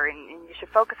better, and you should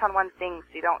focus on one thing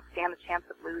so you don't stand the chance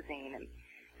of losing. And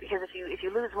because if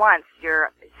you lose once,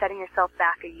 you're setting yourself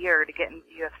back a year to get into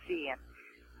the UFC. And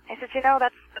I said,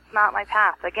 that's not my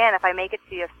path. Again, if I make it to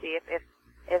the UFC,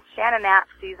 if Shannon Knapp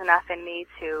sees enough in me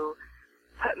to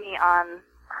put me on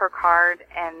her card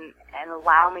and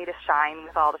allow me to shine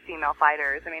with all the female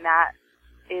fighters, I mean, that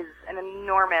is an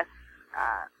enormous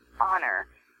honor.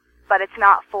 But it's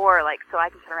not for, so I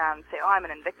can turn around and say, oh, I'm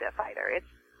an Invicta fighter.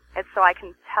 It's so I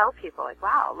can tell people,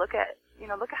 wow, look at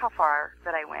how far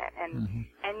that I went.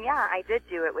 And yeah, I did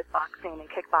do it with boxing and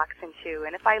kickboxing too.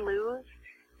 And if I lose,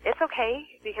 it's okay,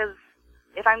 because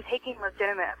if I'm taking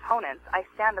legitimate opponents, I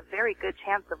stand a very good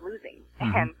chance of losing.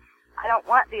 And I don't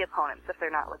want the opponents if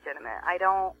they're not legitimate. I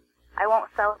won't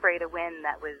celebrate a win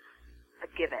that was a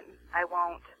given. I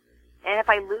won't. And if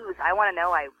I lose, I want to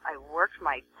know I worked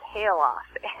my tail off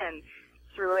and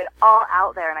threw it all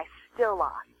out there, and I still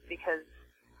lost, because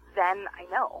then I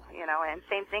know, and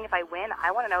same thing, if I win,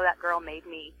 I want to know that girl made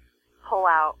me pull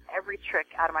out every trick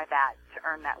out of my bag to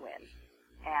earn that win.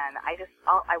 And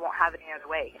I won't have it any other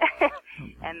way.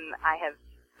 And I have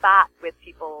thought with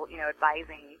people,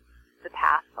 advising the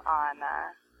path on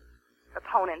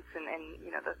opponents and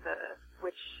the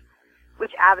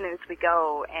which avenues we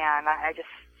go, and I just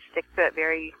stick to it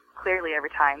very clearly every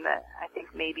time, that I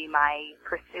think maybe my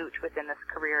pursuit within this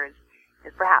career is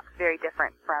perhaps very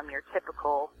different from your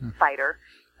typical fighter.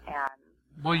 And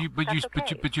well, you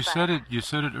said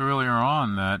it earlier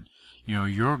on that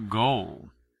your goal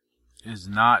is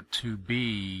not to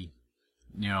be,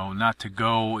 not to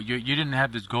go. You didn't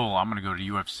have this goal. I'm going to go to the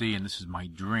UFC and this is my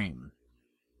dream.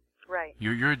 Right.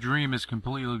 Your dream is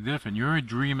completely different. Your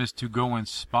dream is to go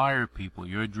inspire people.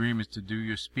 Your dream is to do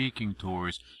your speaking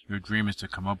tours. Your dream is to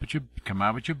come out with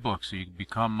your books so you can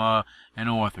become an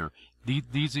author.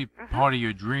 These are part of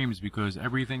your dreams, because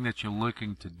everything that you're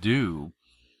looking to do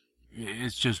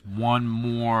is just one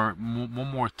more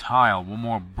tile, one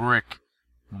more brick,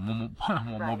 one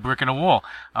more brick in the wall.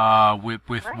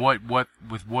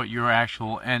 With what your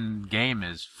actual end game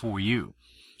is for you.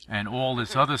 And all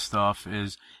this other stuff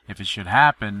is, if it should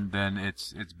happen, then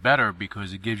it's better,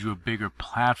 because it gives you a bigger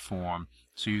platform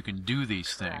so you can do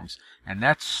these things. And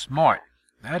that's smart.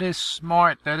 That is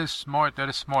smart.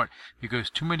 Because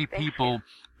too many people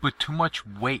put too much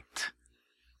weight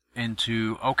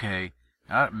into, okay,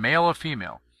 male or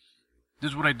female.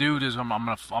 This is what I do. I'm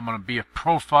gonna be a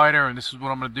pro fighter, and this is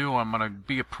what I'm gonna do. I'm gonna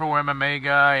be a pro MMA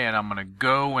guy, and I'm gonna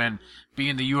go and be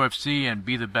in the UFC and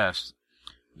be the best.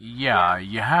 Yeah,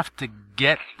 you have to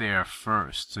get there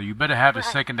first, so you better have a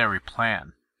secondary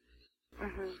plan.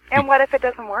 And what if it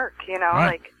doesn't work,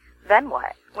 Right. Then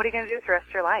what? What are you going to do with the rest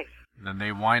of your life? Then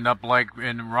they wind up like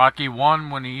in Rocky 1,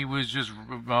 when he was just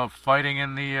fighting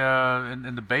in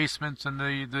the basements and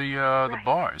the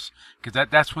bars, because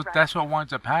that's what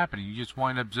winds up happening. You just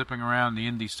wind up zipping around the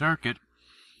indie circuit,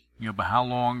 but how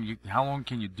long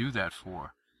can you do that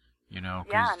for?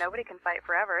 Yeah, nobody can fight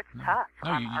forever. It's tough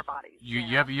on our bodies.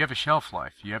 You have a shelf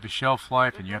life. You have a shelf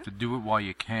life, and you have to do it while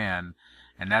you can,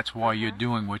 and that's why you're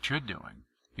doing what you're doing,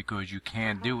 because you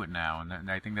can do it now, and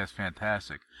I think that's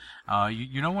fantastic.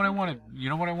 You know what I want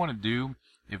to do,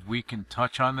 if we can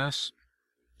touch on this,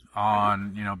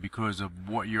 because of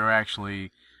what your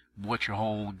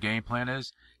whole game plan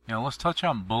is. Let's touch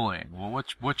on bullying. Well,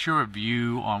 what's your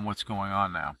view on what's going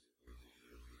on now?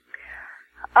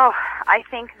 Oh, I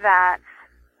think that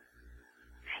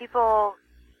people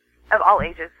of all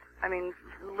ages, I mean,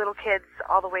 little kids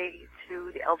all the way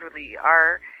to the elderly,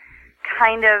 are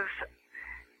kind of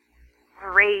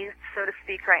raised, so to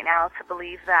speak, right now to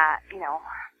believe that,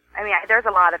 there's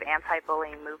a lot of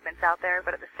anti-bullying movements out there,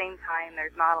 but at the same time,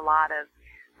 there's not a lot of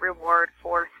reward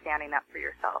for standing up for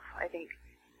yourself. I think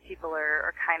people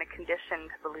are kind of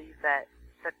conditioned to believe that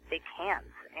they can't.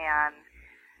 And,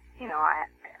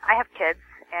 I have kids,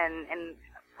 and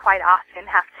quite often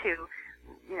have to,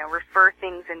 refer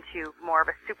things into more of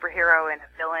a superhero and a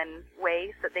villain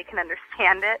way so that they can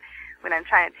understand it when I'm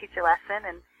trying to teach a lesson.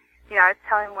 And, I was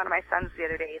telling one of my sons the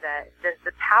other day that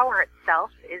the power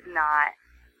itself is not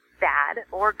bad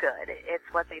or good. It's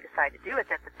what they decide to do with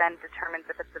it that then determines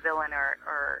if it's the villain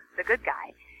or the good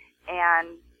guy.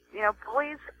 And,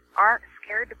 bullies aren't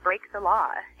scared to break the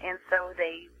law. And so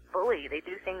they bully. They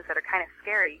do things that are kind of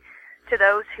scary to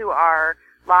those who are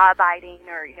law-abiding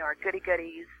or are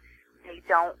goody-goodies. They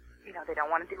don't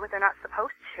want to do what they're not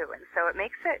supposed to, and so it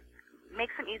makes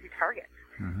them easy targets,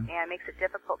 and makes it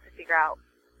difficult to figure out,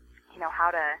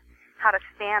 how to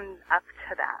stand up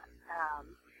to that,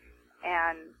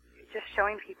 and just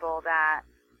showing people that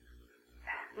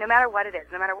no matter what it is,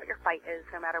 no matter what your fight is,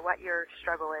 no matter what your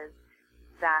struggle is,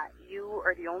 that you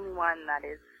are the only one that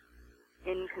is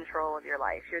in control of your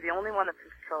life. You're the only one that's in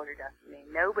control of your destiny.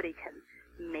 Nobody can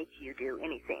make you do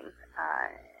anything.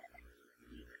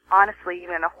 Honestly,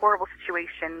 even in a horrible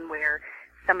situation where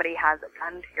somebody has a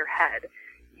gun to your head,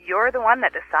 you're the one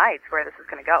that decides where this is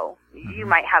going to go. You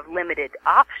might have limited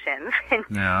options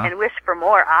and wish for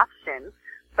more options,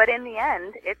 but in the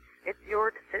end, it's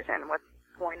your decision what's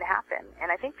going to happen.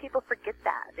 And I think people forget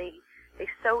that. They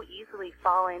so easily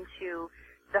fall into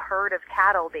the herd of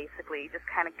cattle, basically, just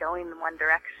kind of going in one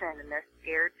direction, and they're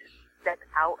scared to step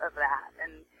out of that.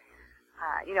 And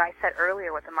I said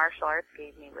earlier what the martial arts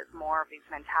gave me was more of these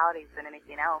mentalities than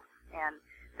anything else. And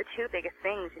the two biggest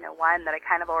things, one that I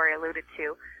kind of already alluded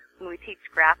to, when we teach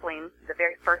grappling, the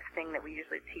very first thing that we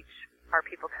usually teach our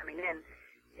people coming in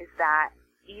is that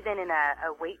even in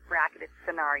a weight bracketed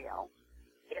scenario,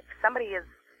 if somebody is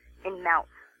in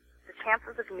mounts, the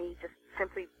chances of me just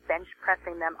simply bench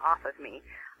pressing them off of me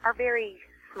are very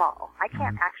small. I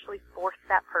can't actually force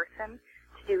that person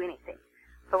to do anything.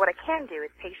 But what I can do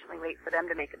is patiently wait for them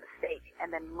to make a mistake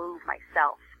and then move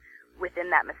myself within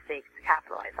that mistake to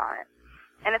capitalize on it.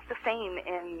 And it's the same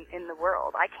in the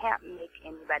world. I can't make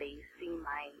anybody see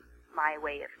my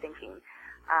way of thinking.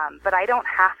 But I don't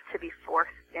have to be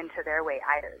forced into their way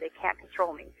either. They can't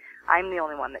control me. I'm the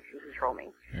only one that can control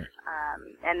me.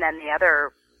 And then the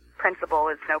other principle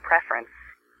is no preference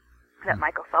that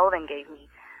Michael Sullivan gave me,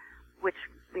 which,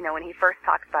 when he first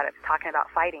talks about it, talking about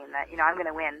fighting, that, I'm going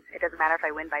to win. It doesn't matter if I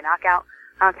win by knockout.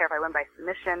 I don't care if I win by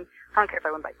submission. I don't care if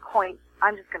I win by point.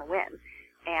 I'm just going to win.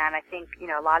 And I think,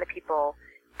 a lot of people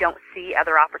don't see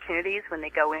other opportunities when they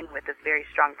go in with this very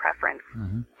strong preference.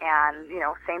 And,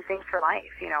 same thing for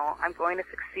life. I'm going to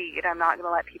succeed. I'm not going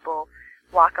to let people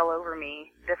walk all over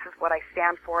me. This is what I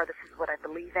stand for. This is what I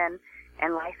believe in.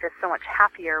 And life is so much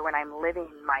happier when I'm living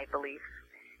my beliefs.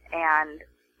 And,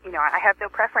 I have no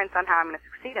preference on how I'm going to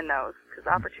succeed in those, because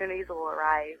opportunities will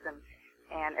arise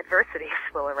and adversities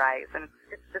will arise. And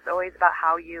it's just always about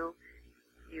how you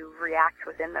react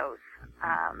within those.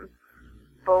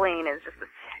 Bullying is just this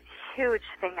huge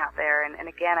thing out there. And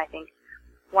again, I think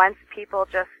once people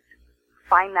just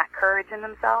find that courage in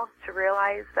themselves to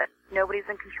realize that nobody's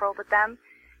in control but them,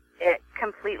 it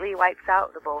completely wipes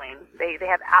out the bullying. They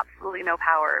have absolutely no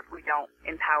power if we don't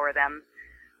empower them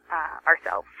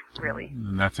ourselves, really.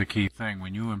 And that's a key thing.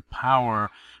 When you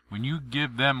empower, when you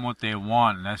give them what they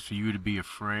want, and that's for you to be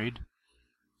afraid,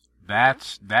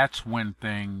 that's when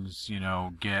things,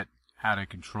 get out of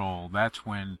control. That's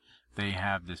when they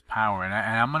have this power. And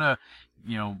I'm going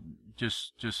to,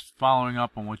 just following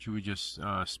up on what you were just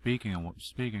speaking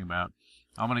about,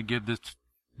 I'm going to give this,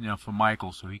 for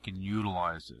Michael so he can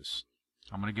utilize this.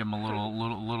 I'm going to give him a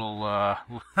little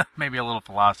maybe a little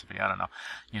philosophy. I don't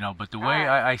know. But the way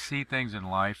I see things in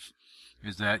life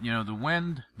is that, the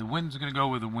wind's going to go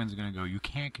where the wind's going to go. You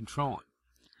can't control it.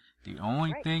 The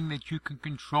only thing that you can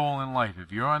control in life,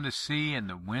 if you're on the sea and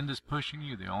the wind is pushing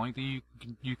you, the only thing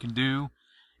you can do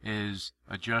is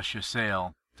adjust your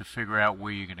sail to figure out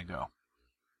where you're going to go.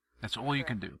 That's all you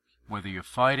can do. Whether you're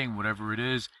fighting, whatever it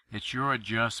is, it's your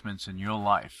adjustments in your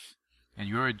life. And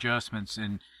your adjustments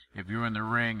if you're in the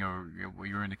ring or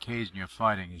you're in the cage and you're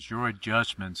fighting, it's your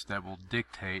adjustments that will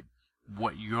dictate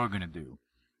what you're going to do.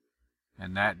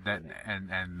 And that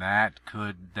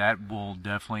will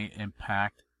definitely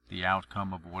impact the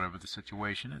outcome of whatever the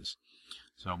situation is.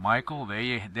 So, Michael, there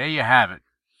you have it.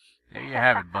 There you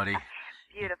have it, buddy.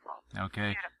 Beautiful.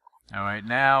 Okay. Beautiful. All right.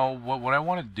 Now, what I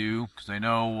want to do, because I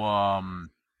know,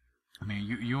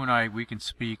 you and I, we can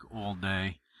speak all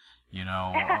day,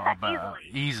 about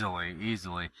easily,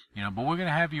 but we're going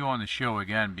to have you on the show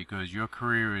again because your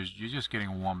career you're just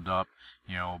getting warmed up,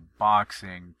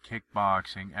 boxing,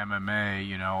 kickboxing,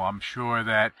 MMA, I'm sure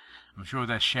that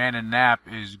Shannon Knapp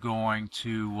is going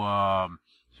to, I'm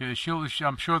sure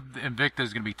Invicta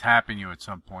is going to be tapping you at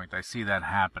some point. I see that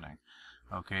happening.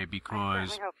 Okay,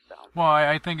 because, I hope so. Well,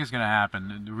 I think it's going to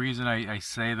happen. The reason I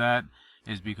say that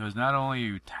is because not only are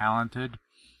you talented,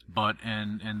 but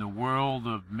in the world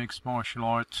of mixed martial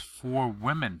arts for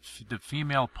women, the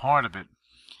female part of it,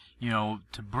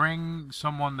 to bring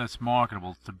someone that's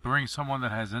marketable, to bring someone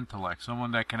that has intellect,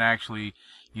 someone that can actually,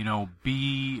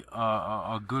 be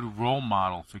a good role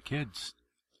model for kids,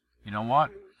 you know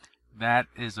what? That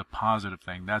is a positive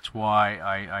thing. That's why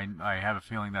I have a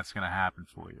feeling that's going to happen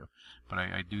for you. But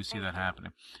I do see that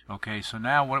happening. Okay, so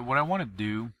now what I want to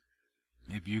do,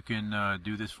 if you can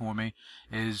do this for me,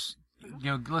 is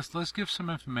let's give some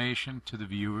information to the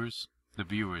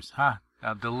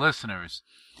listeners.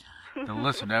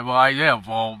 listen.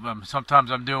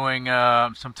 Sometimes I'm doing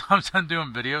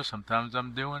video, sometimes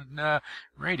I'm doing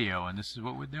radio, and this is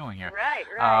what we're doing here. Right.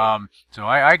 So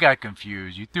I got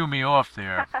confused. You threw me off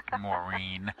there,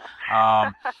 Maureen.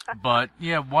 But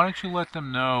yeah, why don't you let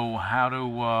them know how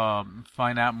to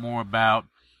find out more about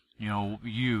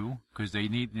you, because they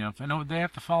need, I know they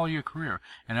have to follow your career.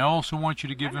 And I also want you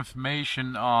to give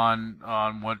information on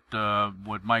what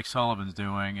Mike Sullivan's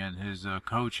doing and his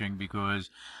coaching, because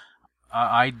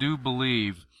I do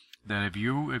believe that if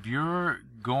you're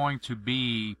going to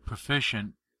be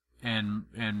proficient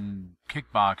in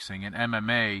kickboxing and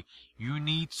MMA, you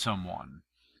need someone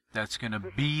that's going to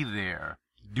be there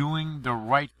doing the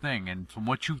right thing. And from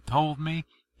what you've told me,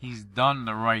 he's done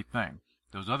the right thing.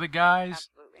 Those other guys,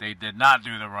 they did not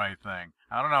do the right thing.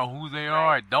 I don't know who they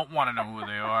are. I don't want to know who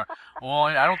they are. Well,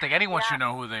 I don't think anyone should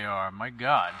know who they are. My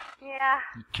God. Yeah.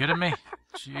 You kidding me?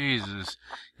 Jesus.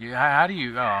 Yeah. How do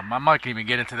you? I'm not even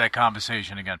get into that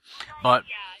conversation again. But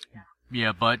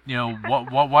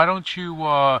why don't you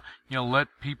let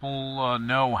people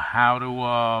know how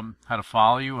to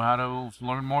follow you, how to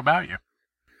learn more about you?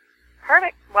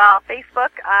 Perfect. Well,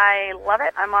 Facebook, I love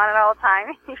it. I'm on it all the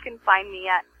time. You can find me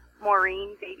at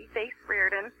Maureen Babyface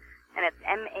Riordan, and it's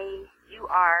Maureen.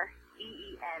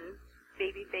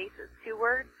 Babyface is 2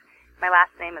 words. My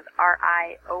last name is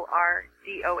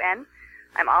Riordon.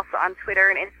 I'm also on Twitter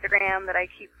and Instagram that I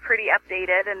keep pretty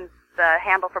updated, and the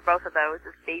handle for both of those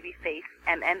is Babyface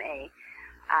MMA.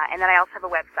 And then I also have a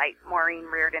website,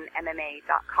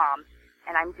 MaureenRiordanMMA.com,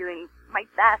 and I'm doing my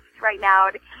best right now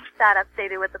to keep that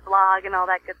updated with the blog and all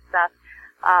that good stuff.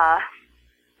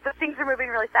 So things are moving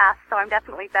really fast, so I'm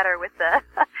definitely better with the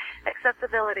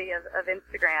accessibility of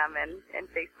Instagram and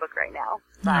Facebook right now.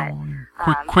 But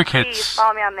quick hits. Please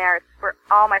follow me on there. It's where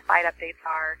all my fight updates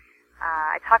are.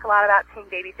 I talk a lot about Team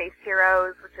Babyface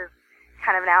Heroes, which is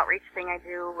kind of an outreach thing I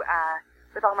do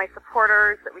with all my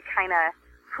supporters, that we kind of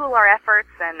pool our efforts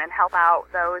and help out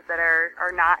those that are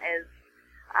not as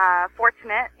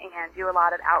fortunate, and do a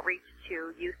lot of outreach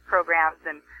to youth programs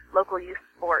and local youth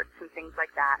sports and things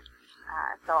like that.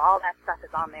 So all that stuff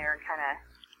is on there, and kind of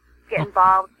get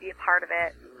involved, be a part of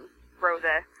it, and grow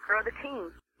the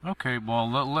team. Okay,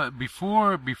 well,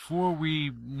 before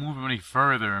we move any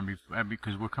further, and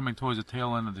because we're coming towards the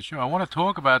tail end of the show, I want to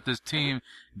talk about this Team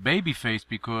Babyface,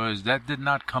 because that did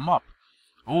not come up.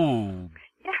 Oh,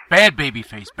 bad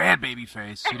Babyface.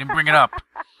 You didn't bring it up.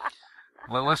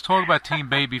 Let's talk about Team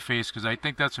Babyface, because I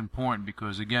think that's important,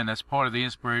 because again, that's part of the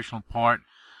inspirational part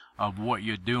of what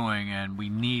you're doing, and we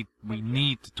need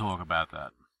to talk about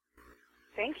that.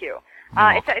 Thank you.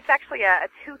 It's actually a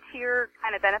 2-tier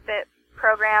kind of benefit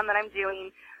program that I'm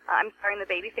doing. I'm starting the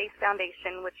Babyface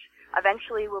Foundation, which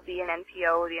eventually will be an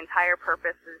NPO. The entire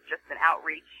purpose is just an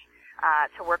outreach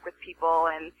to work with people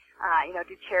and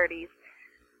do charities.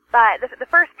 But the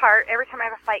first part, every time I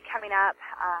have a fight coming up,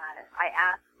 I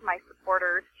ask my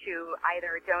supporters to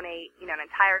either donate an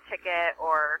entire ticket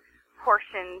or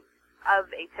portion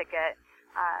of a ticket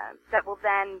that will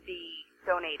then be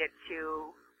donated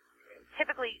to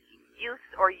typically youth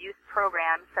or youth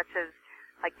programs such as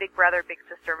like Big Brother, Big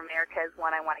Sister of America is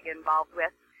one I want to get involved with,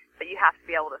 but you have to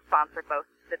be able to sponsor both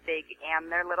the big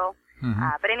and their little.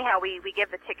 Mm-hmm. But anyhow, we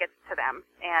give the tickets to them,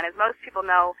 and as most people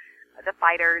know, the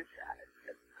fighters,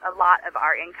 a lot of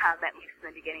our income, at least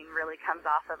in the beginning, really comes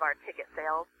off of our ticket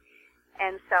sales,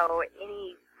 and so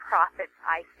any profits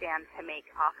I stand to make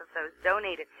off of those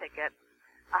donated tickets,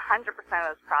 100% of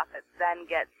those profits then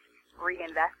gets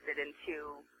reinvested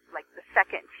into like the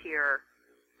second tier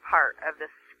part of this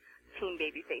Team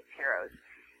Babyface Heroes.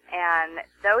 And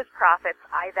those profits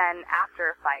I then,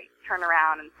 after a fight, turn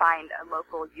around and find a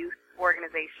local youth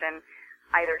organization,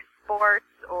 either sports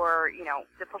or,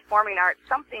 the performing arts,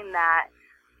 something that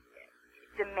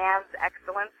demands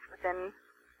excellence within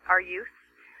our youth.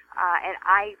 And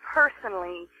I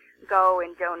personally go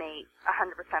and donate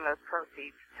 100% of those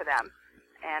proceeds to them.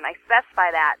 And I specify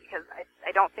that because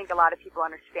I don't think a lot of people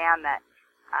understand that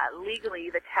legally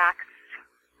the tax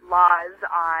laws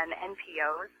on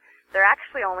NPOs, they're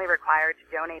actually only required to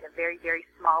donate a very, very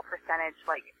small percentage,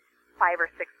 like 5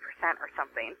 or 6% or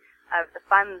something, of the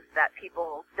funds that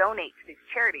people donate to these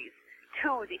charities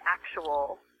to the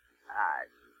actual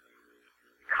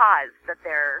cause that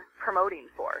they're promoting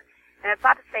for. And it's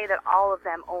not to say that all of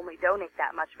them only donate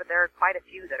that much, but there are quite a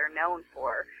few that are known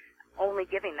for only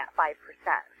giving that 5%.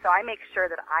 So I make sure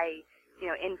that I,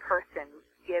 in person,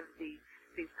 give these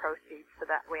proceeds so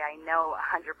that way I know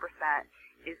 100%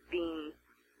 is being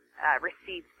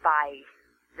received by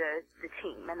the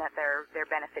team, and that they're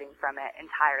benefiting from it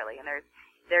entirely. And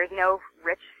there's no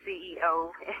rich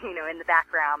CEO, in the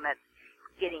background that's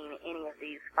getting any of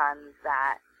these funds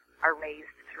that are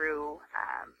raised through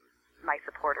my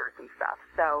supporters and stuff.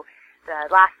 So the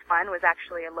last one was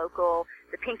actually a local,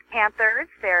 the Pink Panthers.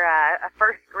 They're a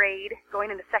first grade, going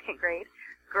into second grade,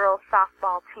 girls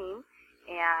softball team,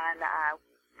 and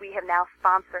we have now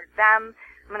sponsored them.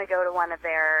 I'm going to go to one of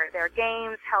their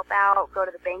games, help out, go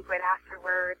to the banquet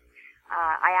afterwards.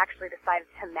 I actually decided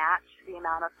to match the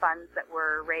amount of funds that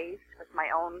were raised with my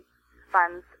own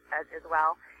funds as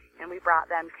well, and we brought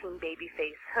them Team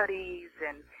Babyface hoodies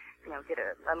and, did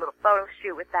a little photo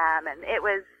shoot with them, and it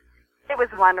was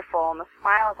wonderful, and the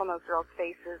smiles on those girls'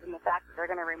 faces and the fact that they're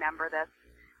going to remember this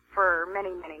for many,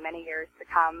 many, many years to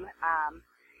come.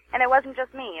 And it wasn't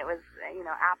just me. It was,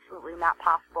 absolutely not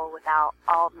possible without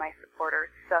all of my supporters.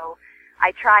 So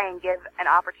I try and give an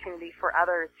opportunity for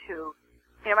others who,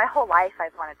 my whole life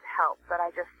I've wanted to help, but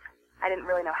I didn't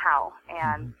really know how.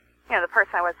 And, the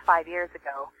person I was 5 years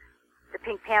ago, the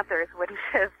Pink Panthers wouldn't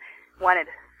have wanted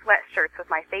sweatshirts with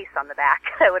my face on the back.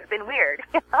 It would have been weird,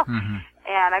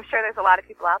 And I'm sure there's a lot of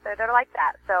people out there that are like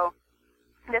that. So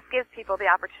this gives people the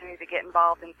opportunity to get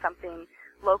involved in something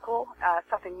local,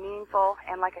 something meaningful,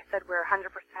 and like I said, where 100%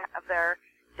 of their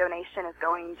donation is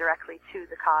going directly to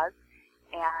the cause.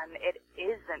 And it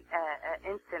is an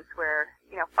instance where,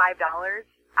 $5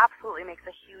 absolutely makes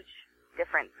a huge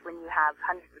difference when you have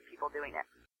hundreds of people doing it.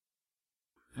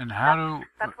 And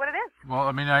that's what it is. Well,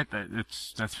 I mean,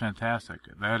 that's fantastic.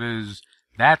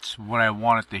 That's what I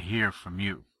wanted to hear from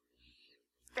you.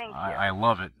 Thank you. I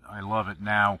love it. I love it.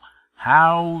 Now,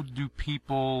 how do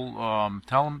people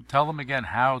tell them again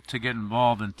how to get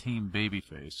involved in Team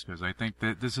Babyface? Because I think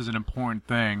that this is an important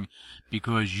thing,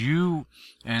 because you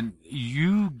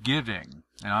giving,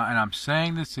 and I'm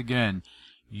saying this again,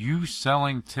 you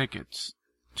selling tickets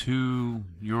to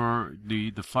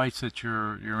the fights that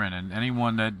you're in, and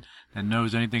anyone that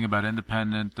knows anything about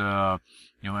independent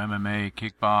MMA,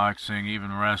 kickboxing,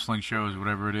 even wrestling shows,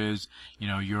 whatever it is,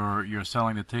 you're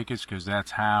selling the tickets because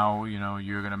that's how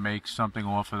you're going to make something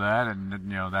off of that, and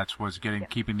that's what's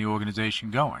keeping the organization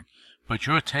going. But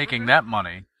you're taking that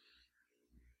money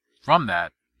from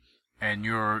that and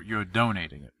you're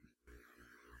donating it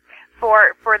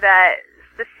for the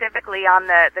specifically on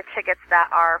the tickets that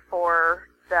are for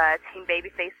the Team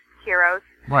Babyface Heroes.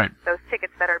 Right. Those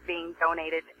tickets that are being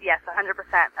donated, yes, 100%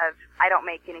 of, I don't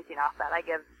make anything off that. I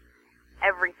give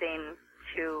everything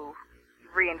to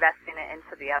reinvesting it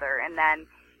into the other. And then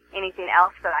anything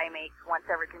else that I make, once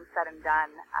everything's said and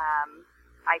done,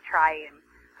 I try and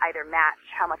either match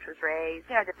how much was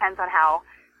raised. It depends on how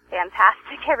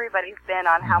fantastic everybody's been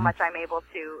on how much I'm able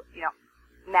to,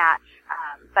 match.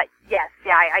 But yes,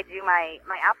 I do my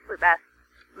absolute best.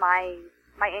 My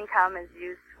income is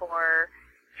used for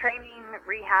training,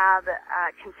 rehab,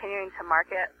 continuing to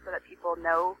market so that people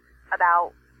know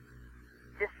about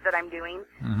this that I'm doing.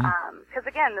 Because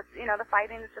again, the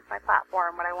fighting is just my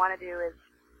platform. What I want to do is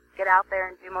get out there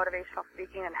and do motivational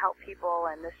speaking and help people,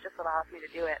 and this just allows me to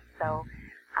do it. So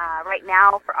right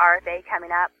now for RFA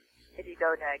coming up, if you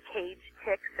go to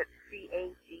CageTix, it's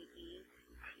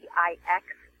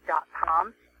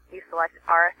CageTix.com, you select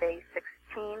RFA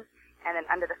 16. And then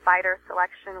under the fighter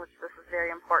selection, which this is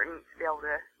very important to be able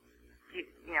to,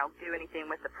 do anything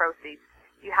with the proceeds,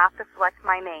 you have to select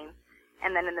my name.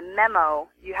 And then in the memo,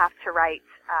 you have to write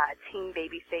Team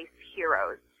Babyface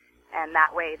Heroes. And that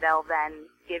way they'll then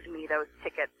give me those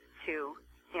tickets to,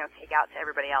 take out to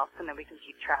everybody else, and then we can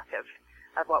keep track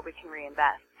of what we can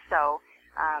reinvest. So,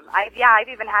 I've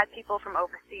even had people from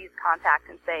overseas contact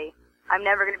and say, I'm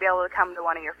never going to be able to come to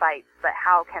one of your fights, but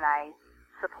how can I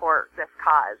support this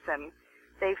cause? And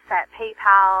they've sent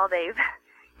PayPal, they've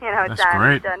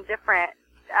done different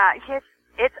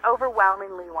it's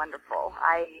overwhelmingly wonderful.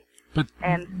 I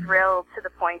am thrilled to the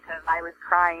point of I was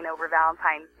crying over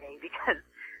Valentine's Day because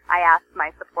I asked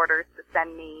my supporters to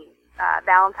send me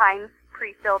Valentine's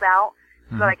pre-filled out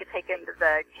so that I could take them to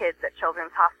the kids at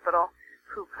Children's Hospital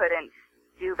who couldn't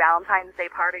do Valentine's Day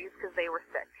parties because they were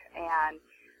sick. And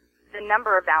the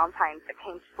number of Valentines that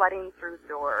came flooding through the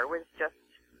door was just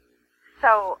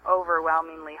so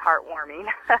overwhelmingly heartwarming.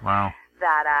 Wow.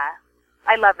 That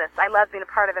I love this. I love being a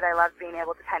part of it. I love being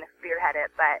able to kind of spearhead it,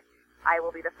 but I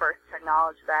will be the first to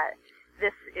acknowledge that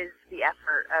this is the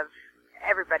effort of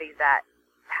everybody that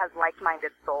has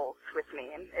like-minded souls with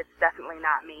me, and it's definitely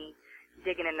not me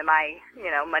digging into my,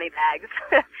 money bags.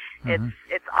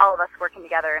 It's all of us working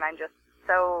together, and I'm just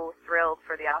so thrilled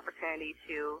for the opportunity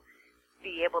to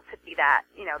be able to be that,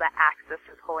 that axis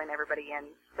of pulling everybody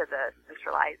in to the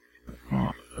centralized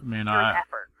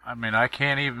effort. I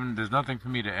can't even, there's nothing for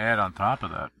me to add on top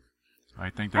of that. I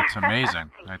think that's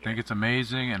amazing. I think it's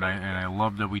amazing, and I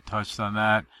love that we touched on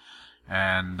that.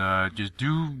 And just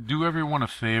do everyone a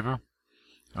favor,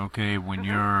 okay? When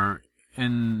you're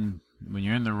in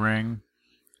the ring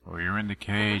or you're in the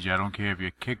cage, I don't care if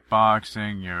you're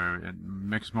kickboxing, you're in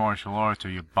mixed martial arts, or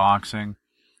you're boxing.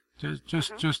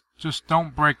 Just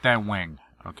don't break that wing,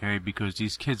 okay? Because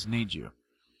these kids need you.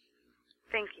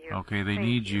 Thank you. Okay, they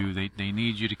need you. They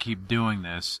need you to keep doing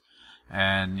this.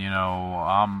 And, you know,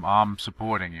 I'm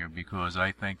supporting you because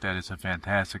I think that it's a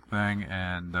fantastic thing.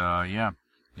 And, yeah,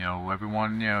 you know,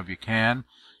 everyone, you know, if you can,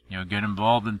 you know, get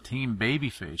involved in Team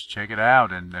Babyface. Check it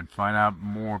out and find out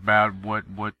more about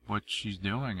what she's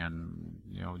doing. And,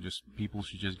 you know, just people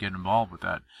should just get involved with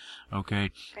that.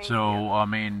 Okay. Thank you. I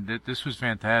mean, this was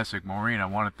fantastic. Maureen, I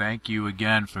want to thank you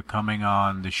again for coming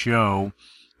on the show.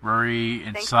 Very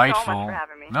insightful. Thanks so much for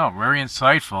having me. No, very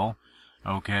insightful.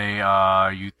 Okay,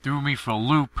 you threw me for a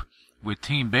loop with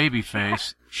Team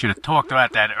Babyface. Should have talked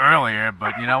about that earlier,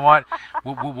 but you know what?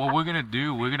 What we're gonna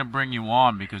do, we're gonna bring you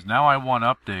on because now I want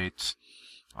updates.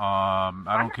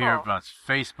 I don't care if it's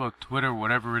Facebook, Twitter,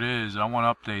 whatever it is. I want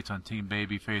updates on Team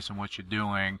Babyface and what you're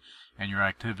doing and your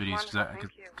activities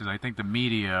because I think the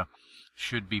media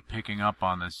should be picking up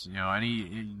on this. You know,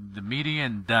 the media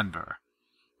in Denver,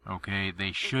 okay,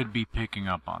 they should be picking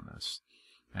up on this.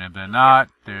 And if they're not,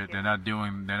 they're not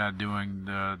doing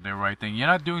the right thing. You're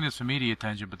not doing this for media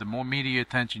attention, but the more media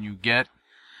attention you get,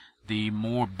 the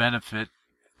more benefits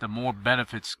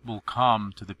will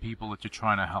come to the people that you're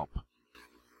trying to help.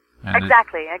 And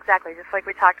exactly. Just like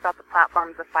we talked about the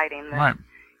platforms of fighting. Right.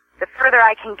 The further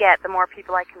I can get, the more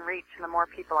people I can reach, and the more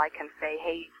people I can say,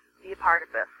 hey, be a part of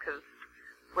this, because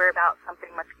we're about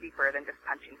something much deeper than just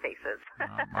punching faces.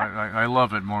 I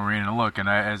love it, Maureen. And look, and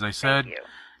as I said,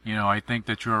 you know, I think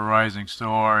that you're a rising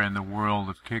star in the world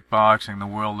of kickboxing, the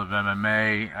world of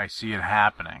MMA. I see it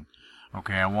happening.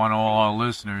 Okay, I want all our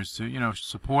listeners to, you know,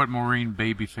 support Maureen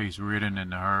Babyface Riordan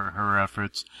and her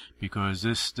efforts because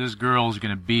this girl is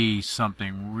going to be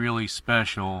something really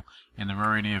special in the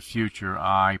very near future.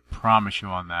 I promise you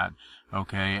on that.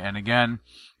 Okay, and again,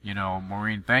 you know,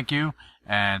 Maureen, thank you.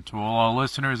 And to all our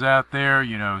listeners out there,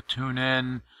 you know, tune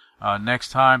in next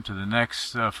time to the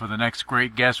next for the next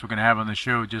great guest we're going to have on the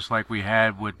show, just like we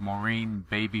had with Maureen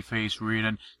Babyface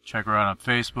Riordan. Check her out on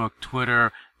Facebook,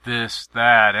 Twitter, this,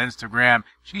 that, Instagram.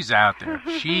 She's out there.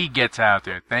 She gets out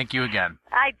there. Thank you again.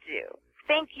 I do.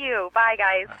 Thank you. Bye,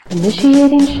 guys.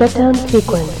 Initiating shutdown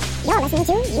sequence. You're listening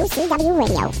to UCW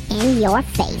Radio. In your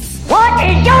face. What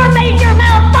is your major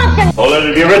malfunction? So let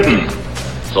it be written.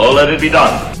 So let it be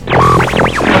done.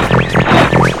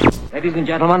 Ladies and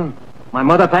gentlemen, my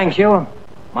mother thanks you,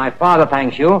 my father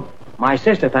thanks you, my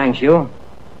sister thanks you,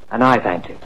 and I thank you.